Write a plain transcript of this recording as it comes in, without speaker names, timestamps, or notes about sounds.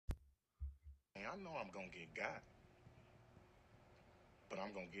I know I'm gonna get got, but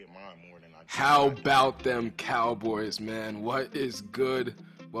I'm gonna get mine more than I get. How about them Cowboys, man? What is good?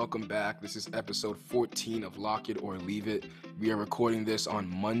 Welcome back. This is episode 14 of Lock It or Leave It. We are recording this on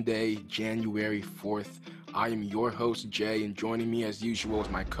Monday, January 4th. I am your host, Jay, and joining me as usual is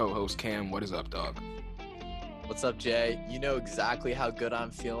my co-host, Cam. What is up, dog? What's up, Jay? You know exactly how good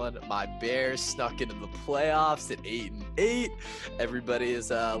I'm feeling. My Bears snuck into the playoffs at 8-8. Everybody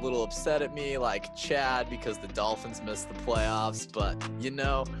is a little upset at me, like Chad, because the Dolphins missed the playoffs. But, you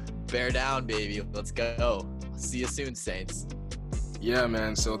know, bear down, baby. Let's go. See you soon, Saints. Yeah,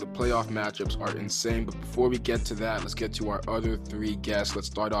 man, so the playoff matchups are insane. But before we get to that, let's get to our other three guests. Let's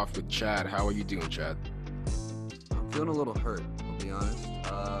start off with Chad. How are you doing, Chad? I'm feeling a little hurt, I'll be honest.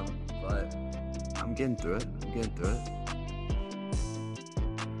 But I'm getting through it.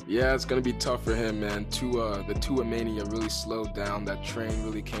 Yeah, it's going to be tough for him, man. The Tua mania really slowed down. That train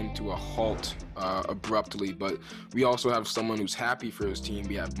really came to a halt abruptly. But we also have someone who's happy for his team.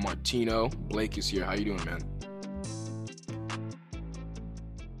 We have Martino. Blake is here. How you doing, man?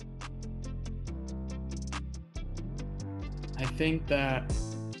 I think that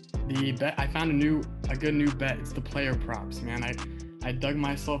I found a good new bet. It's the player props, man. I dug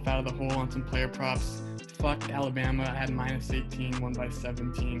myself out of the hole on some player props. Fuck Alabama. I had minus 18, won by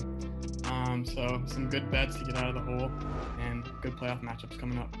 17. So some good bets to get out of the hole and good playoff matchups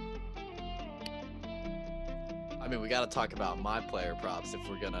coming up. I mean, we got to talk about my player props if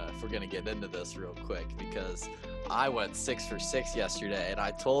we're gonna get into this real quick, because I went 6 for 6 yesterday, and I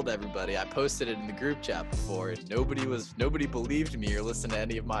told everybody, I posted it in the group chat before, and nobody believed me or listened to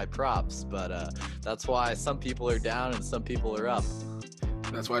any of my props. But that's why some people are down and some people are up.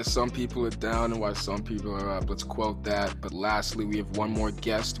 That's why some people are down and why some people are up. Let's quote that. But lastly, we have one more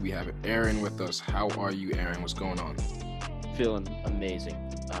guest. We have Aaron with us. How are you, Aaron? What's going on? Feeling amazing.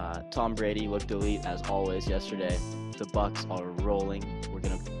 Tom Brady looked elite as always yesterday. The Bucs are rolling. We're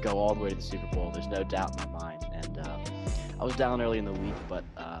gonna go all the way to the Super Bowl. There's no doubt in my mind. And I was down early in the week, but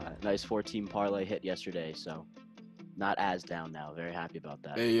nice 4-team parlay hit yesterday, so not as down now. Very happy about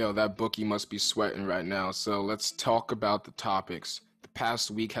that. Hey, yo, that bookie must be sweating right now. So let's talk about the topics. The past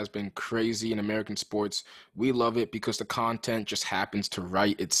week has been crazy in American sports. We love it because the content just happens to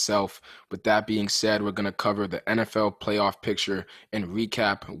write itself. With that being said, we're going to cover the NFL playoff picture and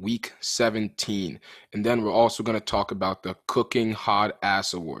recap Week 17. And then we're also going to talk about the Cooking Hot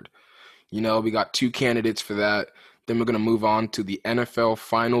Ass Award. You know, we got 2 candidates for that. Then we're going to move on to the NFL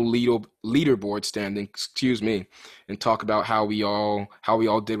final leaderboard standings, and talk about how we all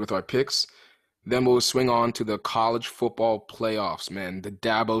did with our picks. Then we'll swing on to the college football playoffs, man. The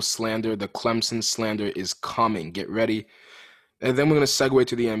Dabo slander, the Clemson slander is coming. Get ready. And then we're going to segue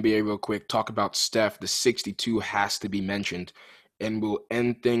to the NBA real quick, talk about Steph. The 62 has to be mentioned. And we'll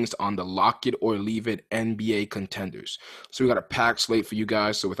end things on the Lock It or Leave It NBA contenders. So we got a packed slate for you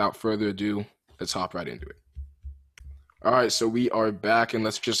guys. So without further ado, let's hop right into it. All right, so we are back, and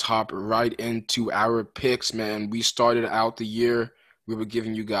let's just hop right into our picks, man. We started out the year. We were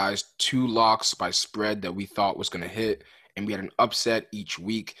giving you guys 2 locks by spread that we thought was going to hit, and we had an upset each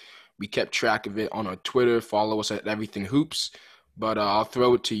week. We kept track of it on our Twitter. Follow us at Everything Hoops. But I'll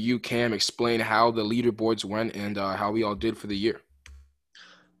throw it to you, Cam. Explain how the leaderboards went and how we all did for the year.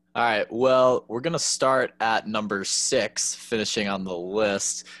 All right, well, we're going to start at number 6, finishing on the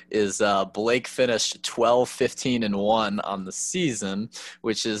list, is Blake finished 12-15-1 on the season,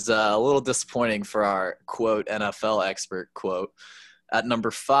 which is a little disappointing for our, quote, NFL expert, quote. At number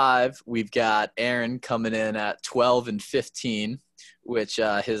 5, we've got Aaron coming in at 12-15, which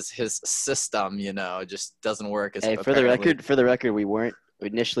his system, you know, just doesn't work. Hey, for the record, we weren't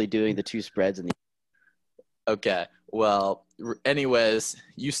initially doing the 2 spreads in the. Okay, well, anyways,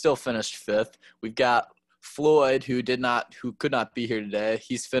 you still finished 5th. We've got Floyd, who could not be here today.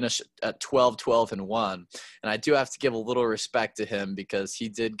 He's finished at 12-12-1, and I do have to give a little respect to him because he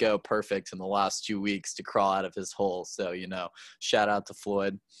did go perfect in the last 2 weeks to crawl out of his hole. So, you know, shout out to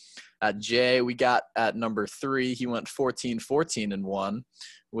Floyd. At Jay, we got at number 3. He went 14-14-1,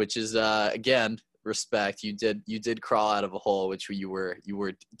 which is again respect. You did crawl out of a hole, which you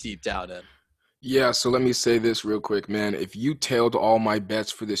were deep down in. Yeah, so let me say this real quick, man. If you tailed all my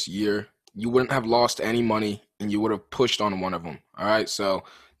bets for this year, you wouldn't have lost any money, and you would have pushed on one of them. All right, so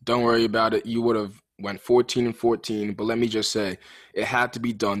don't worry about it. You would have went 14-14, but let me just say, it had to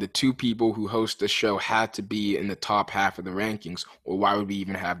be done. The 2 people who host the show had to be in the top half of the rankings, or why would we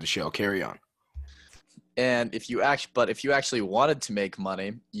even have the show? Carry on. And if you actually wanted to make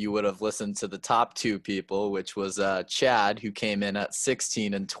money, you would have listened to the top 2 people, which was Chad, who came in at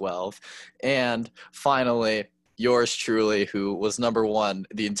 16-12, and finally, yours truly, who was number one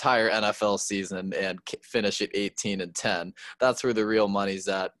the entire NFL season and finished at 18-10. That's where the real money's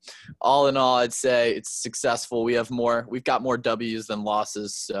at. All in all, I'd say it's successful. We've got more W's than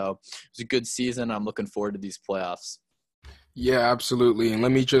losses, so it was a good season. I'm looking forward to these playoffs. Yeah, absolutely. And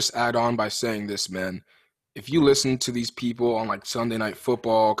let me just add on by saying this, man. If you listen to these people on like Sunday Night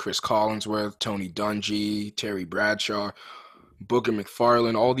Football, Chris Collinsworth, Tony Dungy, Terry Bradshaw, Booker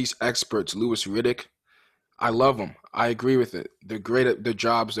McFarland, all these experts, Lewis Riddick, I love them. I agree with it. They're great at their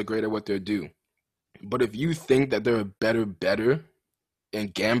jobs. They're great at what they do. But if you think that they're a better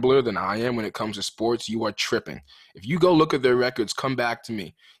and gambler than I am when it comes to sports, you are tripping. If you go look at their records, come back to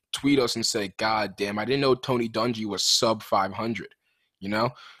me, tweet us and say, God damn, I didn't know Tony Dungy was sub 500, you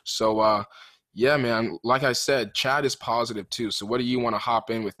know? So, yeah, man, like I said, Chad is positive too. So what do you want to hop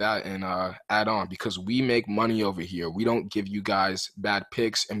in with that and add on? Because we make money over here. We don't give you guys bad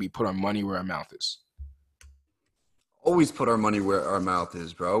picks, and we put our money where our mouth is. Always put our money where our mouth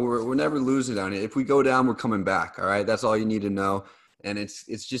is, bro. We're never losing on it. If we go down, we're coming back, all right? That's all you need to know. And it's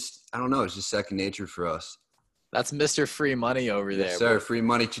just, I don't know, it's just second nature for us. That's Mr. Free Money over there. Yes, sir. Free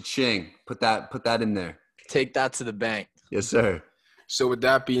money, cha-ching. Put that in there. Take that to the bank. Yes, sir. So with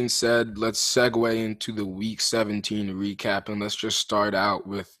that being said, let's segue into the Week 17 recap, and let's just start out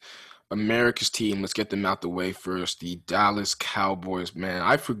with America's team. Let's get them out the way first. The Dallas Cowboys, man.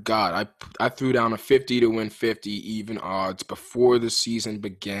 I forgot. I threw down a 50 to win 50 even odds before the season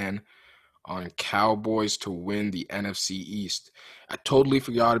began on Cowboys to win the NFC East. I totally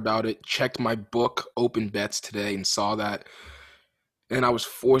forgot about it. Checked my book, open bets today, and saw that. And I was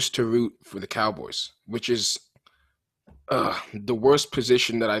forced to root for the Cowboys, which is the worst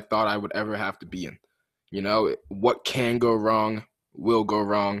position that I thought I would ever have to be in. You know, what can go wrong will go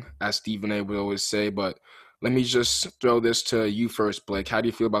wrong, as Stephen A. would always say. But let me just throw this to you first, Blake. How do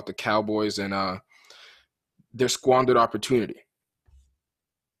you feel about the Cowboys and their squandered opportunity?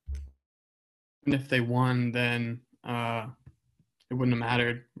 And if they won, then it wouldn't have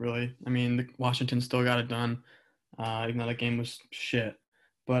mattered, really. I mean, Washington still got it done, even though that game was shit.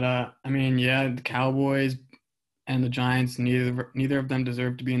 But, I mean, yeah, the Cowboys and the Giants, neither of them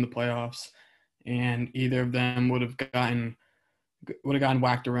deserved to be in the playoffs, and either of them would have gotten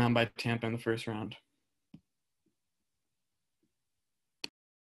whacked around by Tampa in the first round.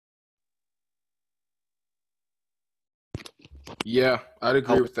 Yeah, I'd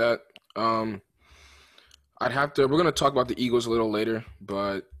agree with that. We're going to talk about the Eagles a little later,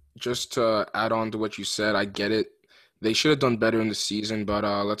 but just to add on to what you said, I get it. They should have done better in the season, but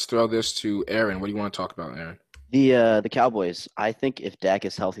let's throw this to Aaron. What do you want to talk about, Aaron? The Cowboys, I think if Dak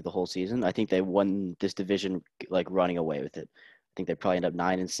is healthy the whole season, I think they won this division like running away with it. I think they probably end up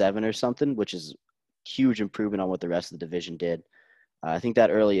 9-7 or something, which is huge improvement on what the rest of the division did. I think that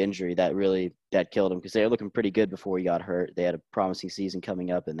early injury that killed them, because they were looking pretty good before he got hurt. They had a promising season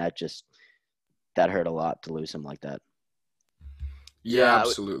coming up, and that hurt a lot to lose him like that. Yeah,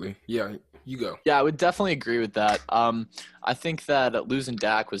 absolutely. Yeah, you go. Yeah, I would definitely agree with that. I think that losing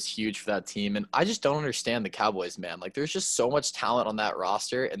Dak was huge for that team, and I just don't understand the Cowboys, man. Like, there's just so much talent on that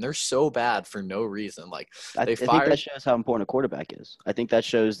roster, and they're so bad for no reason. Like, I think that shows how important a quarterback is. I think that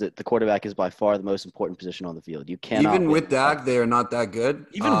shows that the quarterback is by far the most important position on the field. You cannot even with Dak, they are not that good.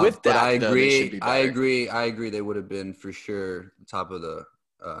 Even with Dak, but I though, they should agree. be I agree. They would have been for sure top of the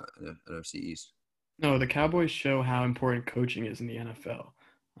NFC East. No, the Cowboys show how important coaching is in the NFL.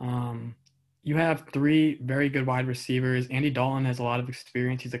 You have three very good wide receivers. Andy Dalton has a lot of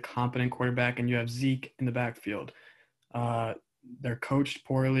experience. He's a competent quarterback, and you have Zeke in the backfield. They're coached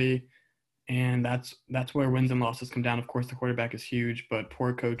poorly, and that's where wins and losses come down. Of course, the quarterback is huge, but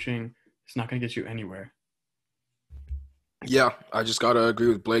poor coaching is not going to get you anywhere. Yeah, I just got to agree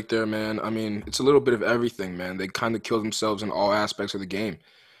with Blake there, man. I mean, it's a little bit of everything, man. They kind of killed themselves in all aspects of the game.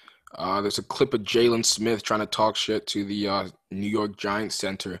 There's a clip of Jalen Smith trying to talk shit to the New York Giants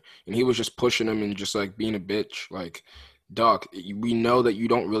center, and he was just pushing him and just, like, being a bitch. Like, Doc, we know that you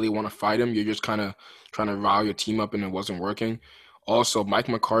don't really want to fight him. You're just kind of trying to rile your team up, and it wasn't working. Also, Mike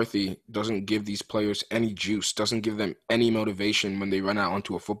McCarthy doesn't give these players any juice, doesn't give them any motivation when they run out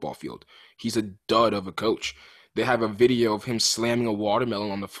onto a football field. He's a dud of a coach. They have a video of him slamming a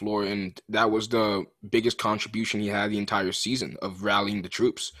watermelon on the floor, and that was the biggest contribution he had the entire season of rallying the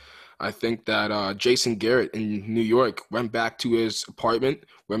troops. I think that Jason Garrett in New York went back to his apartment,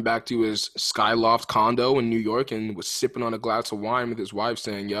 went back to his Skyloft condo in New York, and was sipping on a glass of wine with his wife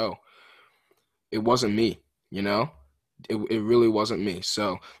saying, yo, it wasn't me, you know? It really wasn't me.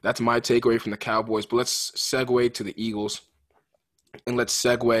 So that's my takeaway from the Cowboys. But let's segue to the Eagles, and let's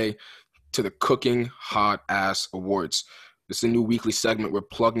segue to the Cooking Hot Ass Awards. This is a new weekly segment we're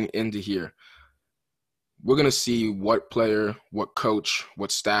plugging into here. we're going to see what player, what coach,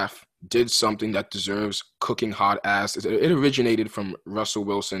 what staff did something that deserves cooking hot ass. It originated from Russell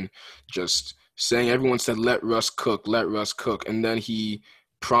Wilson just saying, everyone said, let Russ cook, let Russ cook. And then he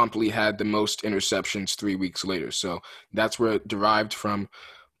promptly had the most interceptions 3 weeks later. So that's where it derived from.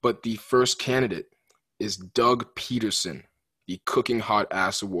 But the first candidate is Doug Peterson, the cooking hot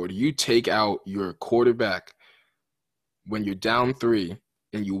ass award. You take out your quarterback when you're down 3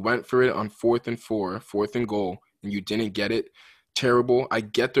 and you went for it on 4th and 4, 4th and goal, and you didn't get it. Terrible. I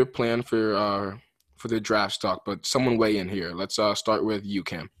get their plan for their draft stock, but someone weigh in here. Let's start with you,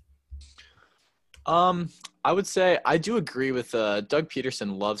 Cam. I would say I do agree with Doug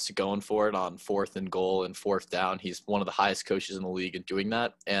Peterson loves to going for it on 4th and goal and 4th down. He's one of the highest coaches in the league at doing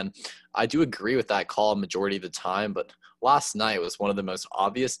that. And I do agree with that call majority of the time, but last night was one of the most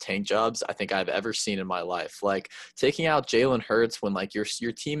obvious tank jobs I think I've ever seen in my life. Like taking out Jalen Hurts when like your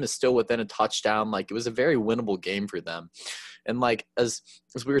team is still within a touchdown, like it was a very winnable game for them. And like as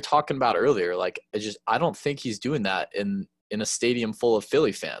we were talking about earlier, like I don't think he's doing that in a stadium full of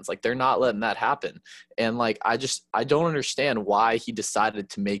Philly fans. Like they're not letting that happen. And like I don't understand why he decided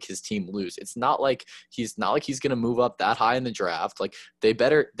to make his team lose. It's not like he's going to move up that high in the draft. Like they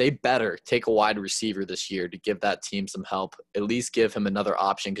better take a wide receiver this year to give that team some help. At least give him another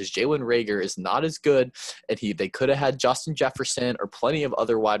option, because Jalen Reagor is not as good, and they could have had Justin Jefferson or plenty of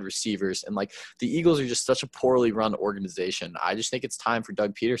other wide receivers. And like the Eagles are just such a poorly run organization. I just think it's time for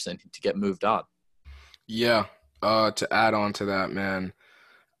Doug Peterson to get moved on. Yeah. To add on to that, man,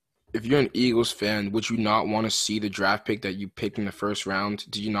 if you're an Eagles fan, would you not want to see the draft pick that you picked in the first round?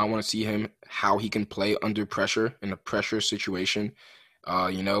 Do you not want to see him, how he can play under pressure in a pressure situation?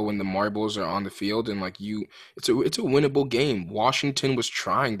 When the marbles are on the field and like it's a winnable game. Washington was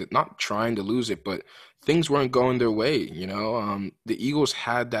not trying to lose it, but things weren't going their way. The Eagles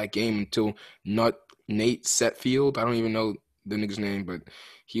had that game until Nate Setfield. I don't even know the nigga's name, but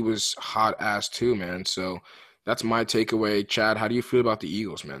he was hot ass too, man. So that's my takeaway. Chad, how do you feel about the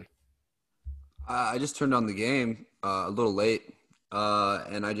Eagles, man? I just turned on the game a little late,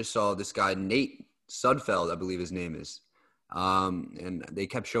 and I just saw this guy, Nate Sudfeld, I believe his name is. And they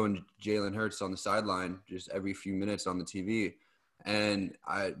kept showing Jalen Hurts on the sideline just every few minutes on the TV. And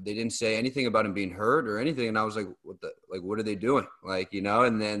they didn't say anything about him being hurt or anything. And I was like, what are they doing?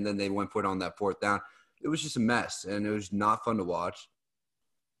 And then they went for it on that 4th down. It was just a mess, and it was not fun to watch.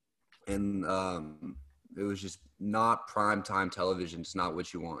 And it was just not primetime television. It's not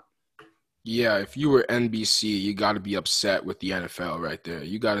what you want. Yeah, if you were NBC, you got to be upset with the NFL right there.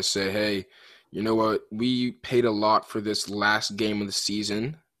 You got to say, hey, you know what? We paid a lot for this last game of the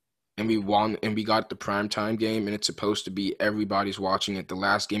season, and we won, and we got the primetime game, and it's supposed to be everybody's watching it, the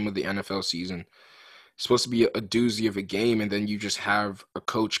last game of the NFL season. It's supposed to be a doozy of a game, and then you just have a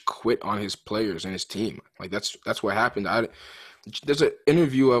coach quit on his players and his team. Like, that's what happened. There's an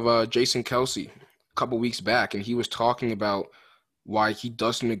interview of Jason Kelce a couple weeks back, and he was talking about why he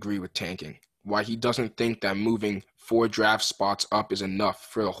doesn't agree with tanking, why he doesn't think that moving 4 draft spots up is enough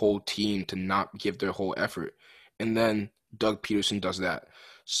for the whole team to not give their whole effort. And then Doug Peterson does that.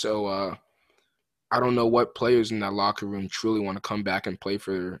 So I don't know what players in that locker room truly want to come back and play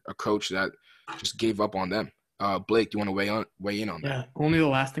for a coach that just gave up on them. Blake, do you want to weigh in on that? Yeah, only the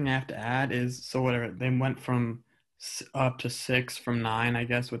last thing I have to add is, so whatever, they went from up to 6 from 9, I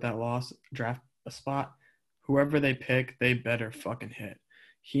guess, with that loss, draft a spot. Whoever they pick, they better fucking hit.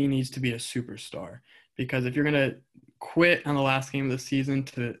 He needs to be a superstar, because if you're going to quit on the last game of the season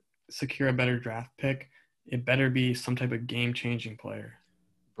to secure a better draft pick, it better be some type of game-changing player.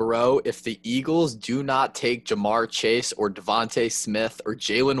 Bro, if the Eagles do not take Jamar Chase or Devontae Smith or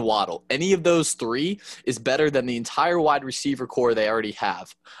Jalen Waddle, any of those 3 is better than the entire wide receiver core they already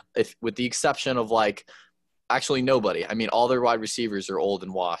have, with the exception of actually nobody. I mean, all their wide receivers are old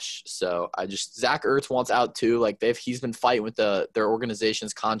and washed. So Zach Ertz wants out too. Like he's been fighting with their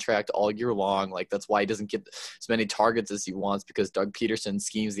organization's contract all year long. Like that's why he doesn't get as many targets as he wants, because Doug Peterson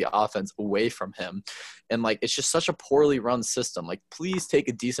schemes the offense away from him. And it's just such a poorly run system. Like, please take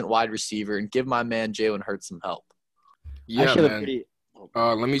a decent wide receiver and give my man Jalen Hurts some help. Yeah, man.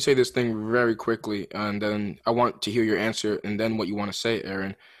 Let me say this thing very quickly, and then I want to hear your answer and then what you want to say,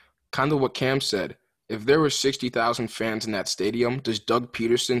 Aaron. Kind of what Cam said. If there were 60,000 fans in that stadium, does Doug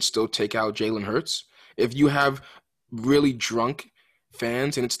Peterson still take out Jalen Hurts? If you have really drunk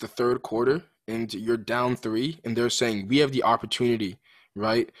fans and it's the 3rd quarter and you're down 3 and they're saying we have the opportunity,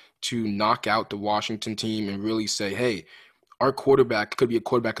 right, to knock out the Washington team and really say, hey, our quarterback could be a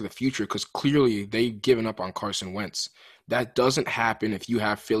quarterback of the future, because clearly they've given up on Carson Wentz. That doesn't happen if you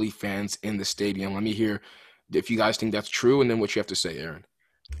have Philly fans in the stadium. Let me hear if you guys think that's true, and then what you have to say, Aaron.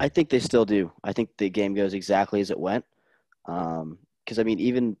 I think they still do. I think the game goes exactly as it went. Because, I mean,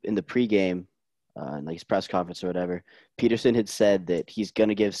 even in the pregame, like his press conference or whatever, Peterson had said that he's going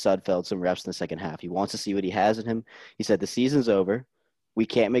to give Sudfeld some reps in the second half. He wants to see what he has in him. He said the season's over. We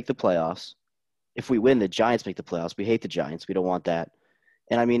can't make the playoffs. If we win, the Giants make the playoffs. We hate the Giants. We don't want that.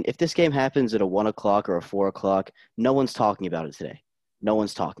 And, I mean, if this game happens at a 1 o'clock or a 4 o'clock, no one's talking about it today. No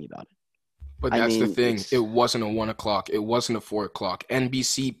one's talking about it. But I that's the mean, thing. it's- It wasn't a 1 o'clock. It wasn't a 4 o'clock.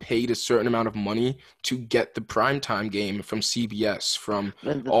 NBC paid a certain amount of money to get the primetime game from CBS, from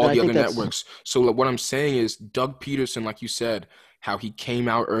all I the think other that's networks. So what I'm saying is Doug Peterson, like you said, how he came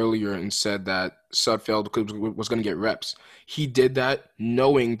out earlier and said that Sudfeld was going to get reps. He did that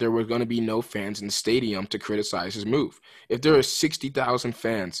knowing there were going to be no fans in the stadium to criticize his move. If there are 60,000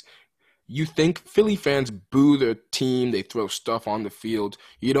 fans, you think Philly fans boo their team, they throw stuff on the field.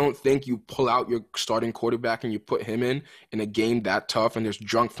 You don't think you pull out your starting quarterback and you put him in a game that tough and there's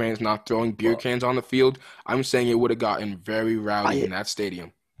drunk fans not throwing beer cans on the field? I'm saying it would have gotten very rowdy I in that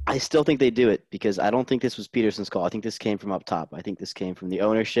stadium. I still think they do it because I don't think this was Peterson's call. I think this came from up top. I think this came from the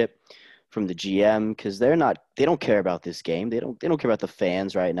ownership, from the GM, because they don't care about this game. They don't care about the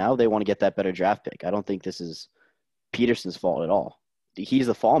fans right now. They want to get that better draft pick. I don't think this is Peterson's fault at all. He's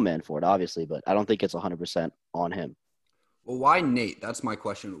the fall man for it, obviously, but I don't think it's 100% on him. Well, why Nate? That's my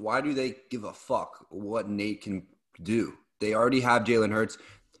question. Why do they give a fuck what Nate can do? They already have Jalen Hurts.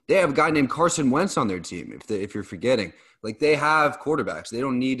 They have a guy named Carson Wentz on their team, if you're forgetting. Like, they have quarterbacks. They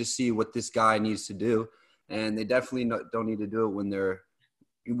don't need to see what this guy needs to do, and they definitely don't need to do it when they're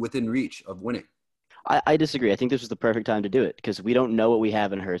within reach of winning. I disagree. I think this was the perfect time to do it because we don't know what we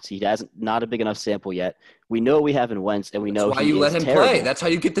have in Hurts. He hasn't not a big enough sample yet. We know what we have in Wentz, and we know That's why he you let is him terrible. play. That's how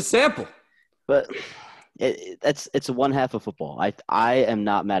you get the sample. But it's a one half of football. I am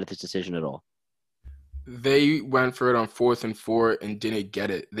not mad at this decision at all. They went for it on 4th and 4 and didn't get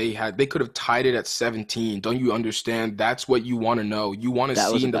it. They could have tied it at 17. Don't you understand? That's what you want to know. You want to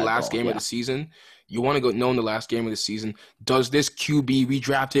That was see a in the bad last call, game yeah. of the season. You want to know in the last game of the season, does this QB we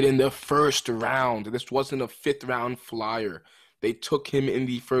drafted in the first round? This wasn't a 5th round flyer. They took him in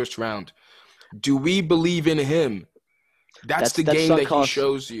the first round. Do we believe in him? That's the game sunk that he cost.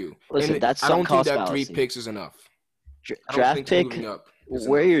 shows you. Listen, And that's I don't sunk think cost that 3 fallacy. picks is enough. I don't Draft think pick, moving up is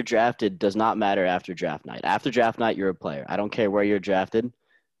where enough. you're drafted does not matter after draft night. After draft night, you're a player. I don't care where you're drafted.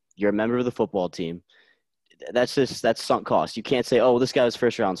 You're a member of the football team. That's sunk cost. You can't say, oh, this guy was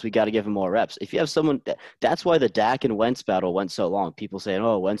first round, so we got to give him more reps. If you have someone, that's why the Dak and Wentz battle went so long. People saying,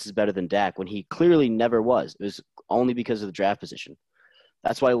 oh, Wentz is better than Dak when he clearly never was. It was only because of the draft position.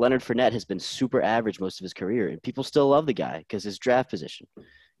 That's why Leonard Fournette has been super average most of his career, and people still love the guy because his draft position.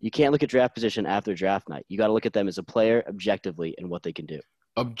 You can't look at draft position after draft night. You got to look at them as a player objectively and what they can do.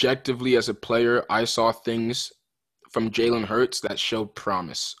 Objectively, as a player, I saw things from Jalen Hurts that showed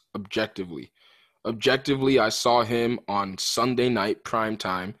promise. Objectively, I saw him on Sunday night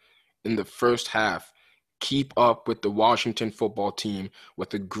primetime in the first half keep up with the Washington football team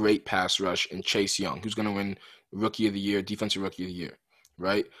with a great pass rush and Chase Young, who's going to win Rookie of the Year, Defensive Rookie of the Year,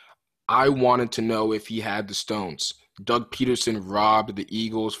 right? I wanted to know if he had the stones. Doug Peterson robbed the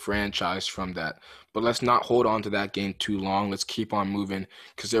Eagles franchise from that. But let's not hold on to that game too long. Let's keep on moving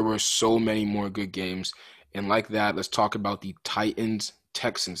because there were so many more good games. And like that, let's talk about the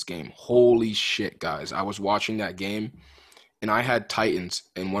Titans-Texans game. Holy shit, guys. I was watching that game, and I had Titans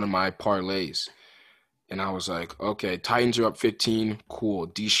in one of my parlays. And I was like, okay, Titans are up 15. Cool.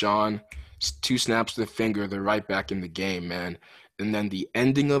 Deshaun, 2 snaps to the finger. They're right back in the game, man. And then the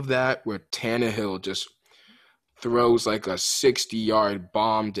ending of that where Tannehill just throws like a 60-yard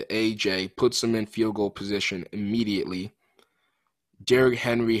bomb to AJ, puts him in field goal position immediately. Derrick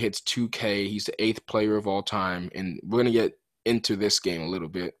Henry hits 2K. He's the 8th player of all time. And we're going to get into this game a little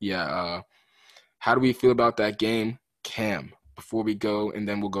bit. Yeah. How do we feel about that game? Cam, before we go, and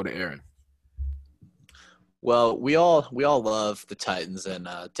then we'll go to Aaron. Well, we all love the Titans, and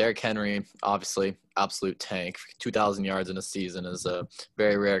Derrick Henry, obviously, absolute tank. 2,000 yards in a season is a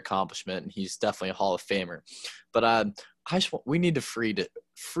very rare accomplishment, and he's definitely a Hall of Famer. But we need to free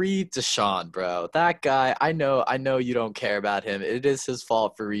Deshaun, bro. That guy, I know you don't care about him. It is his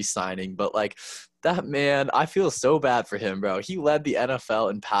fault for re-signing, but like that man, I feel so bad for him, bro. He led the NFL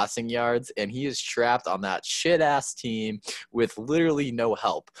in passing yards, and he is trapped on that shit-ass team with literally no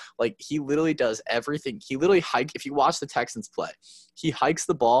help. Like, he literally does everything. He literally if you watch the Texans play, he hikes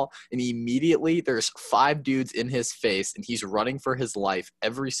the ball, and immediately there's 5 dudes in his face, and he's running for his life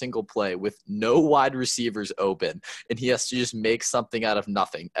every single play with no wide receivers open, and he has to just make something out of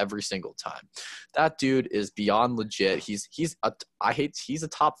nothing every single time. That dude is beyond legit. He's a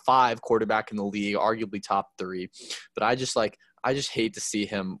top 5 quarterback in the league, arguably top 3. But I just hate to see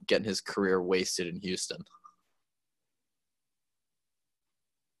him getting his career wasted in Houston.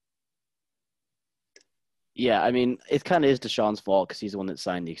 Yeah, I mean, it kind of is Deshaun's fault because he's the one that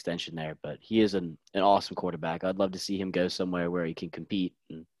signed the extension there. But he is an awesome quarterback. I'd love to see him go somewhere where he can compete.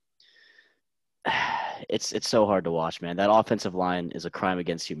 And it's so hard to watch, man. That offensive line is a crime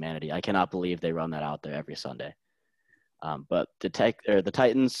against humanity. I cannot believe they run that out there every Sunday. But the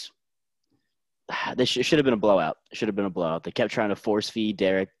Titans, they should have been a blowout. It should have been a blowout. They kept trying to force feed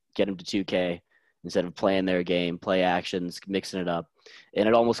Derek, get him to 2K instead of playing their game, play actions, mixing it up, and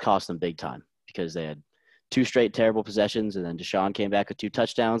it almost cost them big time because they had 2 straight terrible possessions, and then Deshaun came back with 2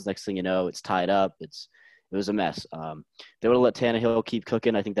 touchdowns. Next thing you know, it's tied up. It was a mess. They would have let Tannehill keep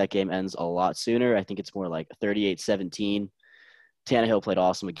cooking. I think that game ends a lot sooner. I think it's more like 38-17. Tannehill played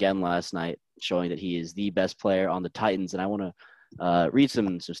awesome again last night, showing that he is the best player on the Titans. And I want to read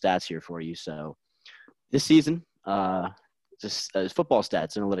some stats here for you. So this season, football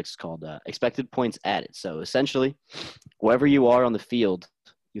stats analytics is called expected points added. So essentially, wherever you are on the field,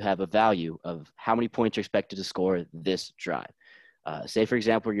 you have a value of how many points you're expected to score this drive. Say, for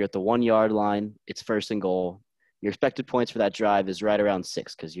example, you're at the 1-yard line. It's 1st and goal. Your expected points for that drive is right around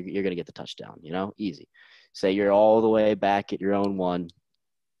 6 because you're going to get the touchdown, easy. Say you're all the way back at your own 1,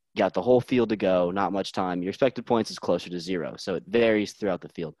 got the whole field to go, not much time. Your expected points is closer to 0, so it varies throughout the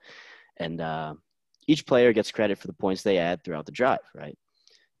field. And each player gets credit for the points they add throughout the drive, right?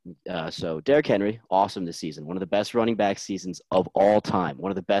 So Derrick Henry, awesome this season. One of the best running back seasons of all time.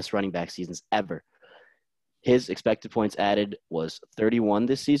 One of the best running back seasons ever. His expected points added was 31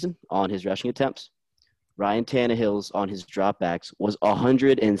 this season on his rushing attempts. Ryan Tannehill's on his dropbacks was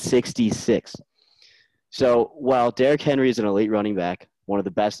 166. So while Derrick Henry is an elite running back, one of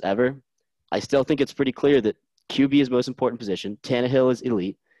the best ever, I still think it's pretty clear that QB is the most important position. Tannehill is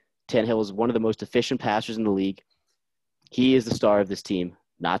elite. Tannehill is one of the most efficient passers in the league. He is the star of this team,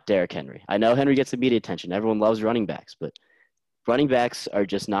 not Derrick Henry. I know Henry gets the media attention. Everyone loves running backs, but running backs are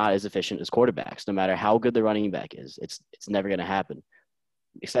just not as efficient as quarterbacks. No matter how good the running back is, it's never going to happen.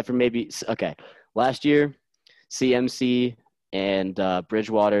 Except for maybe last year, CMC and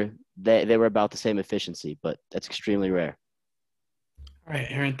Bridgewater, they were about the same efficiency, but that's extremely rare. All right,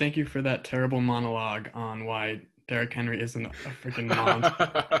 Aaron, thank you for that terrible monologue on why Derrick Henry isn't a freaking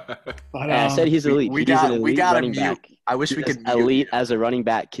monster. But, I said he's elite. We He's an got elite to running mute. back. I wish we He's could as elite mute. as a running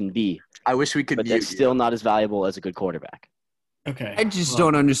back can be. I wish we could But mute that's still not as valuable as a good quarterback. okay. I just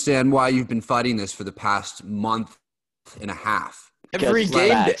don't understand why you've been fighting this for the past month and a half. Every Because game day,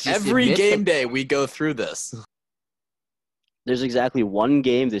 facts. every Just game admit day we go through this. There's exactly one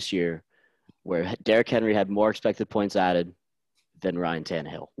game this year where Derrick Henry had more expected points added than Ryan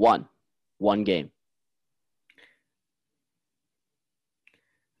Tannehill. One game.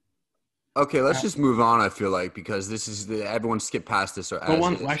 Okay, let's just move on. I feel like because this is everyone skipped past this. Or Well, as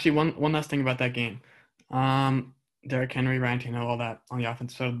one is. last thing about that game. Derrick Henry, Ryan Tannehill, all that on the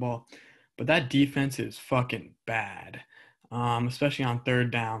offensive side of the ball. But that defense is fucking bad, especially on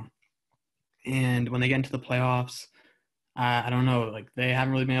 3rd down. And when they get into the playoffs, I don't know. Like, they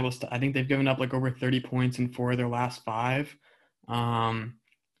haven't really been able to – I think they've given up, like, over 30 points in 4 of their last 5.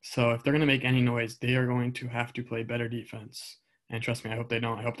 So if they're going to make any noise, they are going to have to play better defense. And trust me, I hope they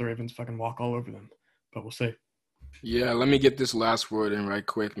don't. I hope the Ravens fucking walk all over them. But we'll see. Yeah, let me get this last word in right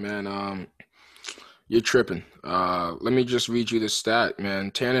quick, man. You're tripping. Let me just read you the stat,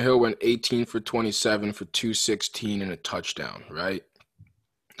 man. Tannehill went 18 for 27 for 216 and a touchdown, right?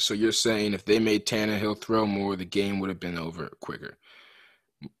 So you're saying if they made Tannehill throw more, the game would have been over quicker.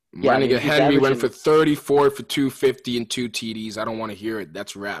 Yeah, My I mean, nigga he's Henry went averaging- for 34 for 250 and 2 TDs. I don't want to hear it.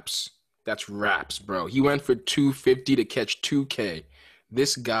 That's raps. That's raps, bro. He went for 250 to catch 2K.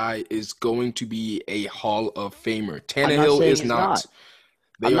 This guy is going to be a Hall of Famer. Tannehill saying is he's not.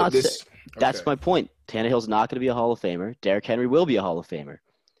 not. That's my point. Tannehill's not going to be a Hall of Famer. Derrick Henry will be a Hall of Famer.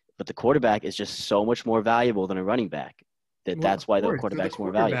 But the quarterback is just so much more valuable than a running back. That's why the Of course, they're quarterback's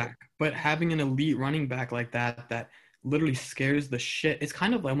more valuable. But having an elite running back like that literally scares the shit. It's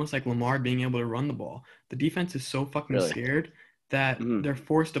kind of almost like Lamar being able to run the ball. The defense is so fucking Really? scared that Mhm. they're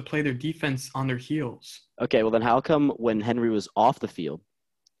forced to play their defense on their heels. Okay, well then how come when Henry was off the field,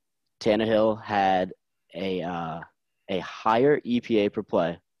 Tannehill had a higher EPA per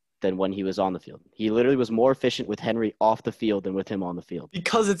play than when he was on the field? He literally was more efficient with Henry off the field than with him on the field.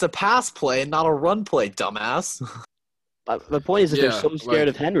 Because it's a pass play and not a run play, dumbass. But the point is, if they're Yeah, so scared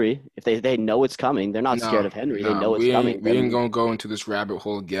of Henry, if they know it's coming, they're not scared of Henry. They know it's coming. We ain't gonna go into this rabbit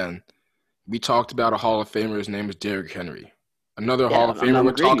hole again. We talked about a Hall of Famer. His name is Derrick Henry. Another Hall of Famer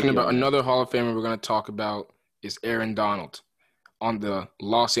we're talking about. Another Hall of Famer we're gonna talk about is Aaron Donald on the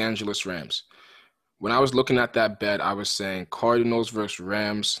Los Angeles Rams. when I was looking at that bet, I was saying Cardinals versus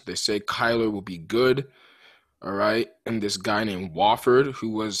Rams. They say Kyler will be good. All right. And this guy named Wofford,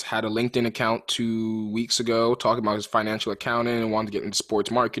 who had a LinkedIn account 2 weeks ago talking about his financial accounting and wanted to get into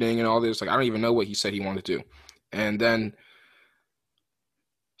sports marketing and all this. Like, I don't even know what he said he wanted to do. And then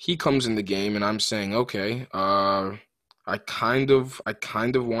he comes in the game and I'm saying, okay, I kind of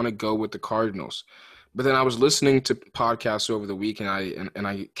want to go with the Cardinals. But then I was listening to podcasts over the week and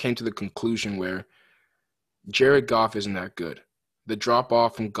I came to the conclusion where Jared Goff isn't that good. The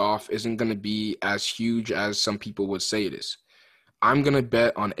drop-off from Goff isn't going to be as huge as some people would say it is. I'm going to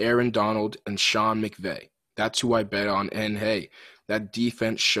bet on Aaron Donald and Sean McVay. That's who I bet on. And, hey, that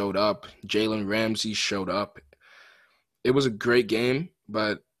defense showed up. Jalen Ramsey showed up. It was a great game,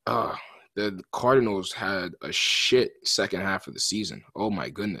 but the Cardinals had a shit second half of the season. Oh, my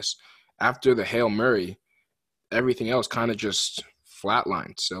goodness. After the Hail Murray, everything else kind of just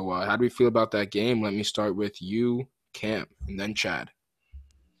flatlined. So how do we feel about that game? Let me start with you, Cam, and then Chad.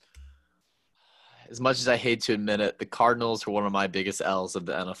 As much as I hate to admit it, the Cardinals were one of my biggest L's of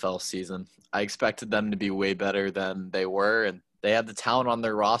the NFL season. I expected them to be way better than they were, and they had the talent on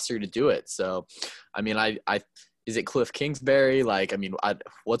their roster to do it. So, I mean, is it Cliff Kingsbury? Like, I mean,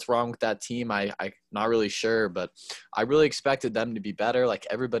 what's wrong with that team? I'm not really sure, but I really expected them to be better. Like,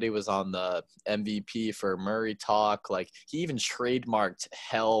 everybody was on the MVP for Murray talk. Like, he even trademarked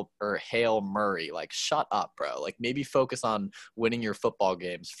Hail Murray. Like, shut up, bro. Like, maybe focus on winning your football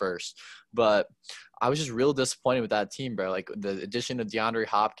games first. But I was just real disappointed with that team, bro. Like, the addition of DeAndre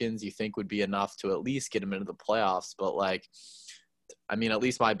Hopkins you think would be enough to at least get him into the playoffs. But, like, I mean, at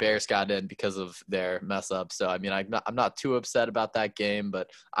least my Bears got in because of their mess up. So, I mean, I'm not too upset about that game, but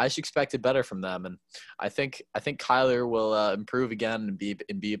I just expected better from them. And I think Kyler will improve again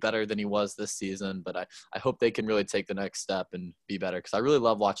and be better than he was this season. But I hope they can really take the next step and be better because I really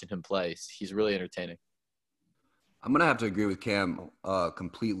love watching him play. He's really entertaining. I'm going to have to agree with Cam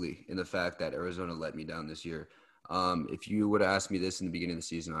completely in the fact that Arizona let me down this year. If you would have asked me this in the beginning of the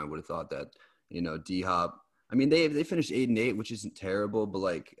season, I would have thought that, D-Hop, I mean, they finished 8-8, which isn't terrible, but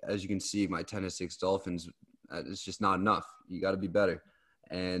like as you can see, my 10-6 Dolphins, it's just not enough. You got to be better,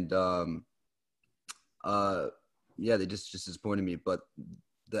 and they just disappointed me. But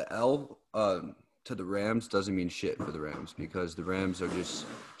the L to the Rams doesn't mean shit for the Rams because the Rams are just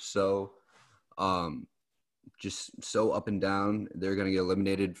so up and down. They're gonna get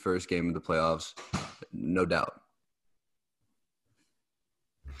eliminated first game of the playoffs, no doubt.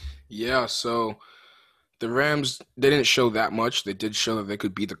 Yeah, so the Rams, they didn't show that much. They did show that they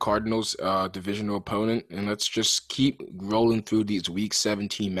could beat the Cardinals, divisional opponent. And let's just keep rolling through these Week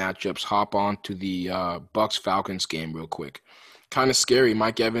 17 matchups. Hop on to the Bucs-Falcons game real quick. Kind of scary.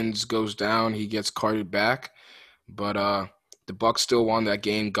 Mike Evans goes down. He gets carted back. But the Bucs still won that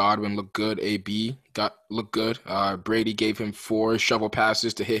game. Godwin looked good. AB looked good. Brady gave him 4 shovel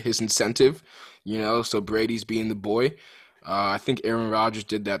passes to hit his incentive. So Brady's being the boy. I think Aaron Rodgers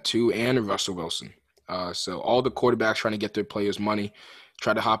did that too, and Russell Wilson. So all the quarterbacks trying to get their players money,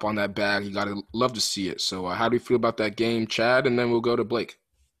 try to hop on that bag. You got to love to see it. So how do you feel about that game, Chad? And then we'll go to Blake.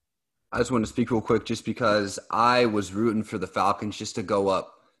 I just want to speak real quick just because I was rooting for the Falcons just to go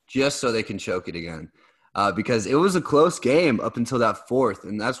up, just so they can choke it again. Because it was a close game up until that fourth.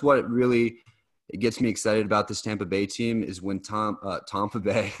 And that's what it gets me excited about this Tampa Bay team is when Tom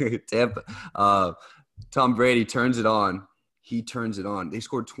Brady turns it on. He turns it on. They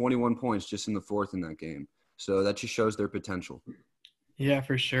scored 21 points just in the fourth in that game. So that just shows their potential. Yeah,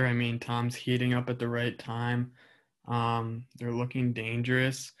 for sure. I mean, Tom's heating up at the right time. They're looking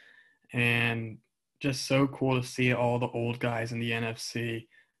dangerous and just so cool to see all the old guys in the NFC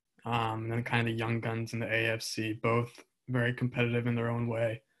and then kind of the young guns in the AFC, both very competitive in their own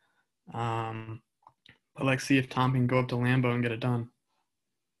way. But let's see if Tom can go up to Lambeau and get it done.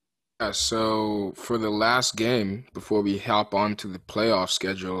 Yeah, so for the last game, before we hop on to the playoff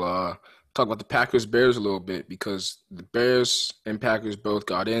schedule, talk about the Packers-Bears a little bit because the Bears and Packers both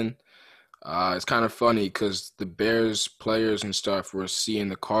got in. It's kind of funny because the Bears players and stuff were seeing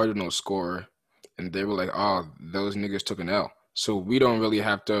the Cardinals score, and they were like, oh, those niggas took an L. So we don't really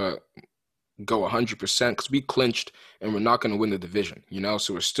have to go 100% because we clinched and we're not going to win the division,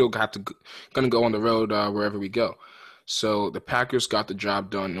 So we're still going to go on the road wherever we go. So the Packers got the job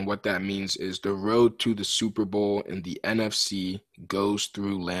done, and what that means is the road to the Super Bowl in the NFC goes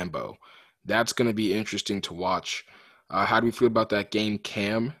through Lambeau. That's going to be interesting to watch. How do we feel about that game,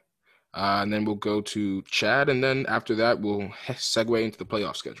 Cam? And then we'll go to Chad, and then after that, we'll segue into the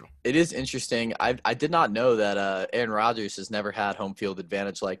playoff schedule. It is interesting. I did not know that Aaron Rodgers has never had home field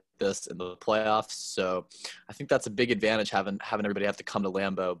advantage like this in the playoffs. So I think that's a big advantage having everybody have to come to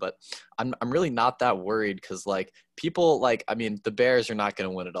Lambeau. But I'm really not that worried because the Bears are not going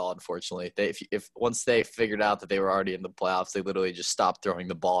to win it all. Unfortunately, if once they figured out that they were already in the playoffs, they literally just stopped throwing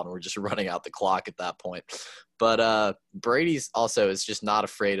the ball and were just running out the clock at that point. But Brady's also is just not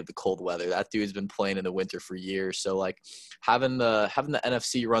afraid of the cold weather. That dude's been playing in the winter for years. So like having the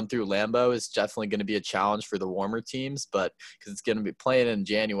NFC run through Lambeau is definitely going to be a challenge for the warmer teams. But because it's going to be playing in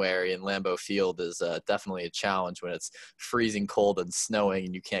January and Lambeau Field is definitely a challenge when it's freezing cold and snowing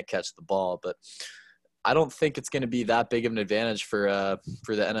and you can't catch the ball. But I don't think it's going to be that big of an advantage for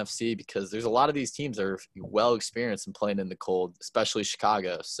the NFC because there's a lot of these teams that are well experienced in playing in the cold, especially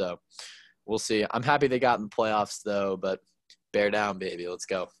Chicago. So we'll see. I'm happy they got in the playoffs, though, but bear down, baby. Let's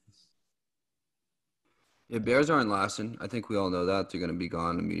go. Yeah, Bears aren't lasting. I think we all know that. They're going to be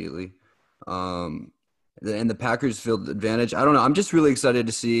gone immediately. And the Packers field advantage. I don't know. I'm just really excited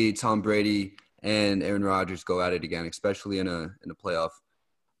to see Tom Brady and Aaron Rodgers go at it again, especially in a playoff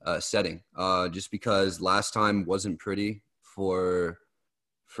setting. Just because last time wasn't pretty for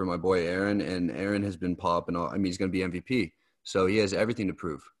my boy Aaron, and Aaron has been popping. I mean, he's going to be MVP, so he has everything to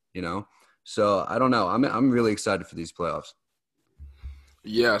prove, you know. So I don't know. I'm really excited for these playoffs.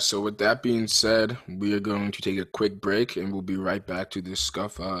 Yeah, so with that being said, we are going to take a quick break, and we'll be right back to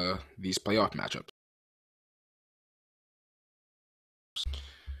discuss these playoff matchups.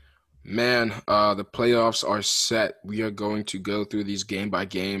 Man, the playoffs are set. We are going to go through these game by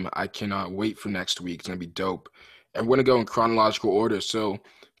game. I cannot wait for next week. It's going to be dope. And we're going to go in chronological order. So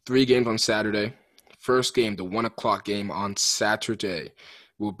 3 games on Saturday. First game, the 1 o'clock game on Saturday,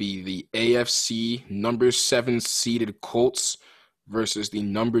 will be the AFC number 7 seeded Colts versus the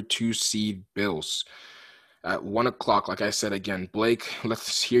number 2 seed Bills. At 1 o'clock, like I said again, Blake,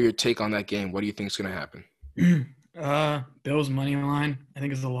 let's hear your take on that game. What do you think is going to happen? Bills money line, I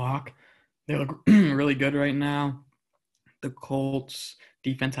think is a lock. They look really good right now. The Colts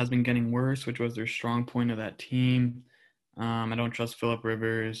defense has been getting worse, which was their strong point of that team. I don't trust Phillip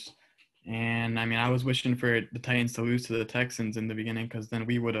Rivers. And, I mean, I was wishing for the Titans to lose to the Texans in the beginning because then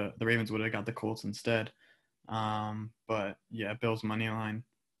the Ravens would have got the Colts instead. But, yeah, Bills money line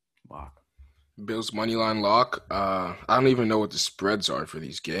lock. Bills money line lock. I don't even know what the spreads are for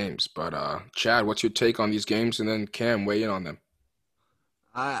these games. But, Chad, what's your take on these games? And then Cam, weigh in on them.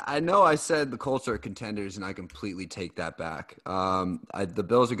 I know I said the Colts are contenders, and I completely take that back. The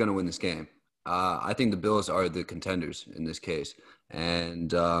Bills are going to win this game. I think the Bills are the contenders in this case.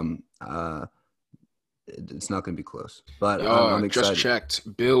 And it's not going to be close. But I'm excited. Just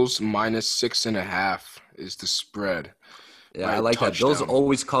checked. Bills minus 6.5 is the spread. Yeah, I like that. Bills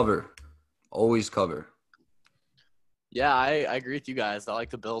always cover. Always cover. Yeah, I agree with you guys. I like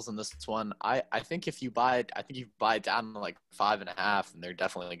the Bills in this one. I think if you buy it down to like 5.5, and they're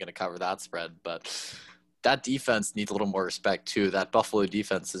definitely going to cover that spread. But that defense needs a little more respect too. That Buffalo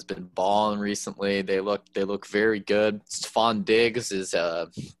defense has been balling recently. They look very good. Stephon Diggs is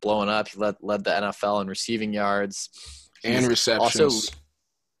blowing up. He led the NFL in receiving yards and receptions.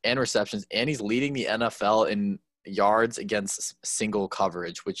 And he's leading the NFL in yards against single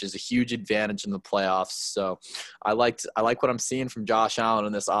coverage, which is a huge advantage in the playoffs. So I like what I'm seeing from Josh Allen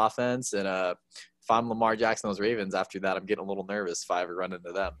in this offense. And if I'm Lamar Jackson, those Ravens, after that, I'm getting a little nervous if I ever run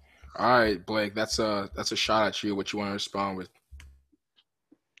into them. All right, Blake, that's a shot at you. What you want to respond with?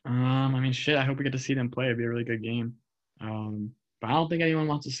 I mean, shit, I hope we get to see them play. It'd be a really good game. But I don't think anyone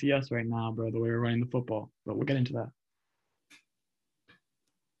wants to see us right now, bro, the way we're running the football. But we'll get into that.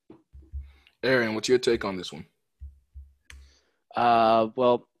 Aaron, what's your take on this one?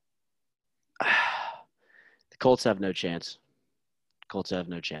 Well, the Colts have no chance. I mean,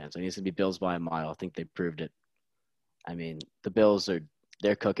 it's going to be Bills by a mile. I think they proved it. I mean, the Bills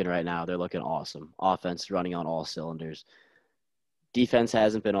they're cooking right now. They're looking awesome. Offense running on all cylinders. Defense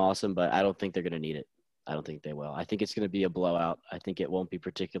hasn't been awesome, but I don't think they're going to need it. I don't think they will. I think it's going to be a blowout. I think it won't be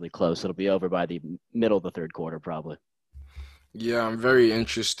particularly close. It'll be over by the middle of the third quarter probably. Yeah, I'm very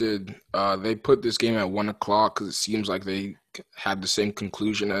interested. They put this game at 1 o'clock because it seems like they had the same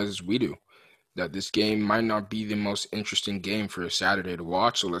conclusion as we do, that this game might not be the most interesting game for a Saturday to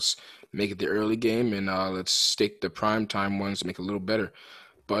watch. So let's make it the early game and let's stick the primetime ones to make it a little better.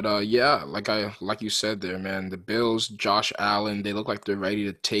 But yeah, like you said there, man, the Bills, Josh Allen, they look like they're ready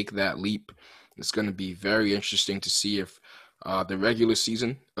to take that leap. It's going to be very interesting to see if the regular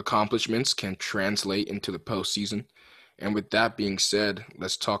season accomplishments can translate into the postseason. And with that being said,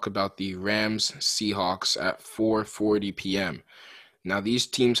 let's talk about the Rams-Seahawks at 4:40 p.m. Now these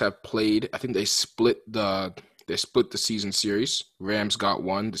teams have played. I think they split the season series. Rams got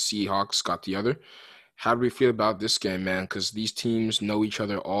one. The Seahawks got the other. How do we feel about this game, man? Because these teams know each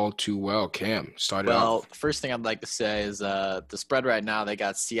other all too well. Cam, start it Well, off. the first thing I'd like to say is the spread right now, they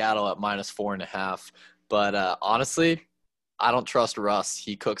got Seattle at -4.5. But honestly, I don't trust Russ.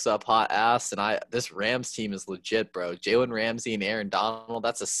 He cooks up hot ass, and this Rams team is legit, bro. Jalen Ramsey and Aaron Donald,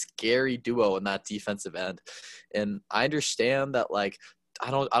 that's a scary duo in that defensive end. And I understand that, like, I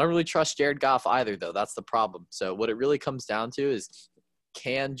don't really trust Jared Goff either, though. That's the problem. So what it really comes down to is,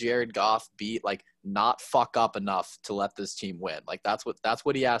 can Jared Goff not fuck up enough to let this team win? Like, that's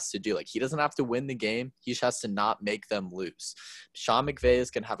what he has to do. Like, he doesn't have to win the game. He just has to not make them lose. Sean McVay is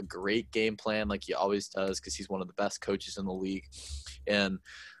going to have a great game plan like he always does, because he's one of the best coaches in the league. And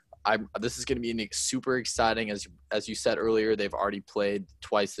this is going to be super exciting. As you said earlier, they've already played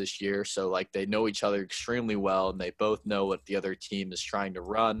twice this year. So, like, they know each other extremely well, and they both know what the other team is trying to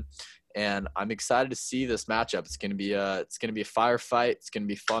run. And I'm excited to see this matchup. It's going to be a firefight. It's going to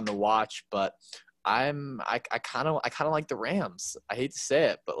be fun to watch, but I kind of like the Rams. I hate to say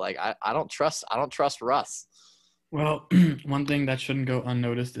it, but like I don't trust Russ. Well, one thing that shouldn't go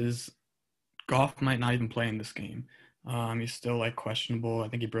unnoticed is Goff might not even play in this game. He's still like questionable. I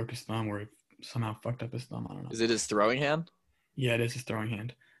think he broke his thumb or somehow fucked up his thumb. I don't know. Is it his throwing hand? Yeah, it is his throwing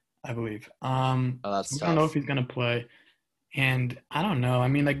hand, I believe. That's I don't know if he's gonna play. And I don't know. I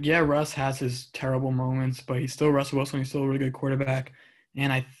mean, like, yeah, Russ has his terrible moments, but he's still Russell Wilson. He's still a really good quarterback.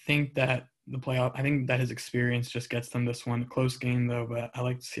 And I think that his experience just gets them this one. Close game, though, but I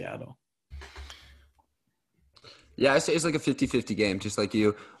like Seattle. Yeah, I say it's like a 50-50 game, just like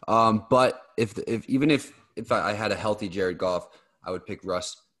you. But if I had a healthy Jared Goff, I would pick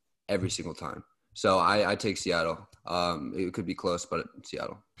Russ every single time. So I take Seattle. It could be close, but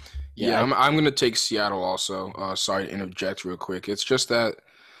Seattle. Yeah, I'm going to take Seattle also. Sorry to interject real quick. It's just that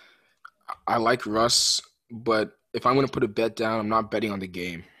I like Russ, but if I'm going to put a bet down, I'm not betting on the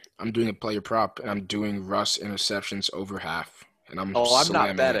game. I'm doing a player prop, and I'm doing Russ interceptions over half. And I'm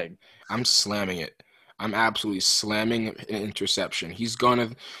not betting. I'm slamming it. I'm absolutely slamming an interception. He's gonna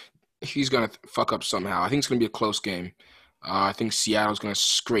fuck up somehow. I think it's gonna be a close game. I think Seattle's gonna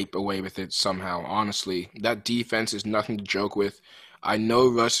scrape away with it somehow. Honestly, that defense is nothing to joke with. I know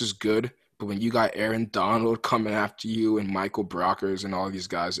Russ is good, but when you got Aaron Donald coming after you and Michael Brockers and all these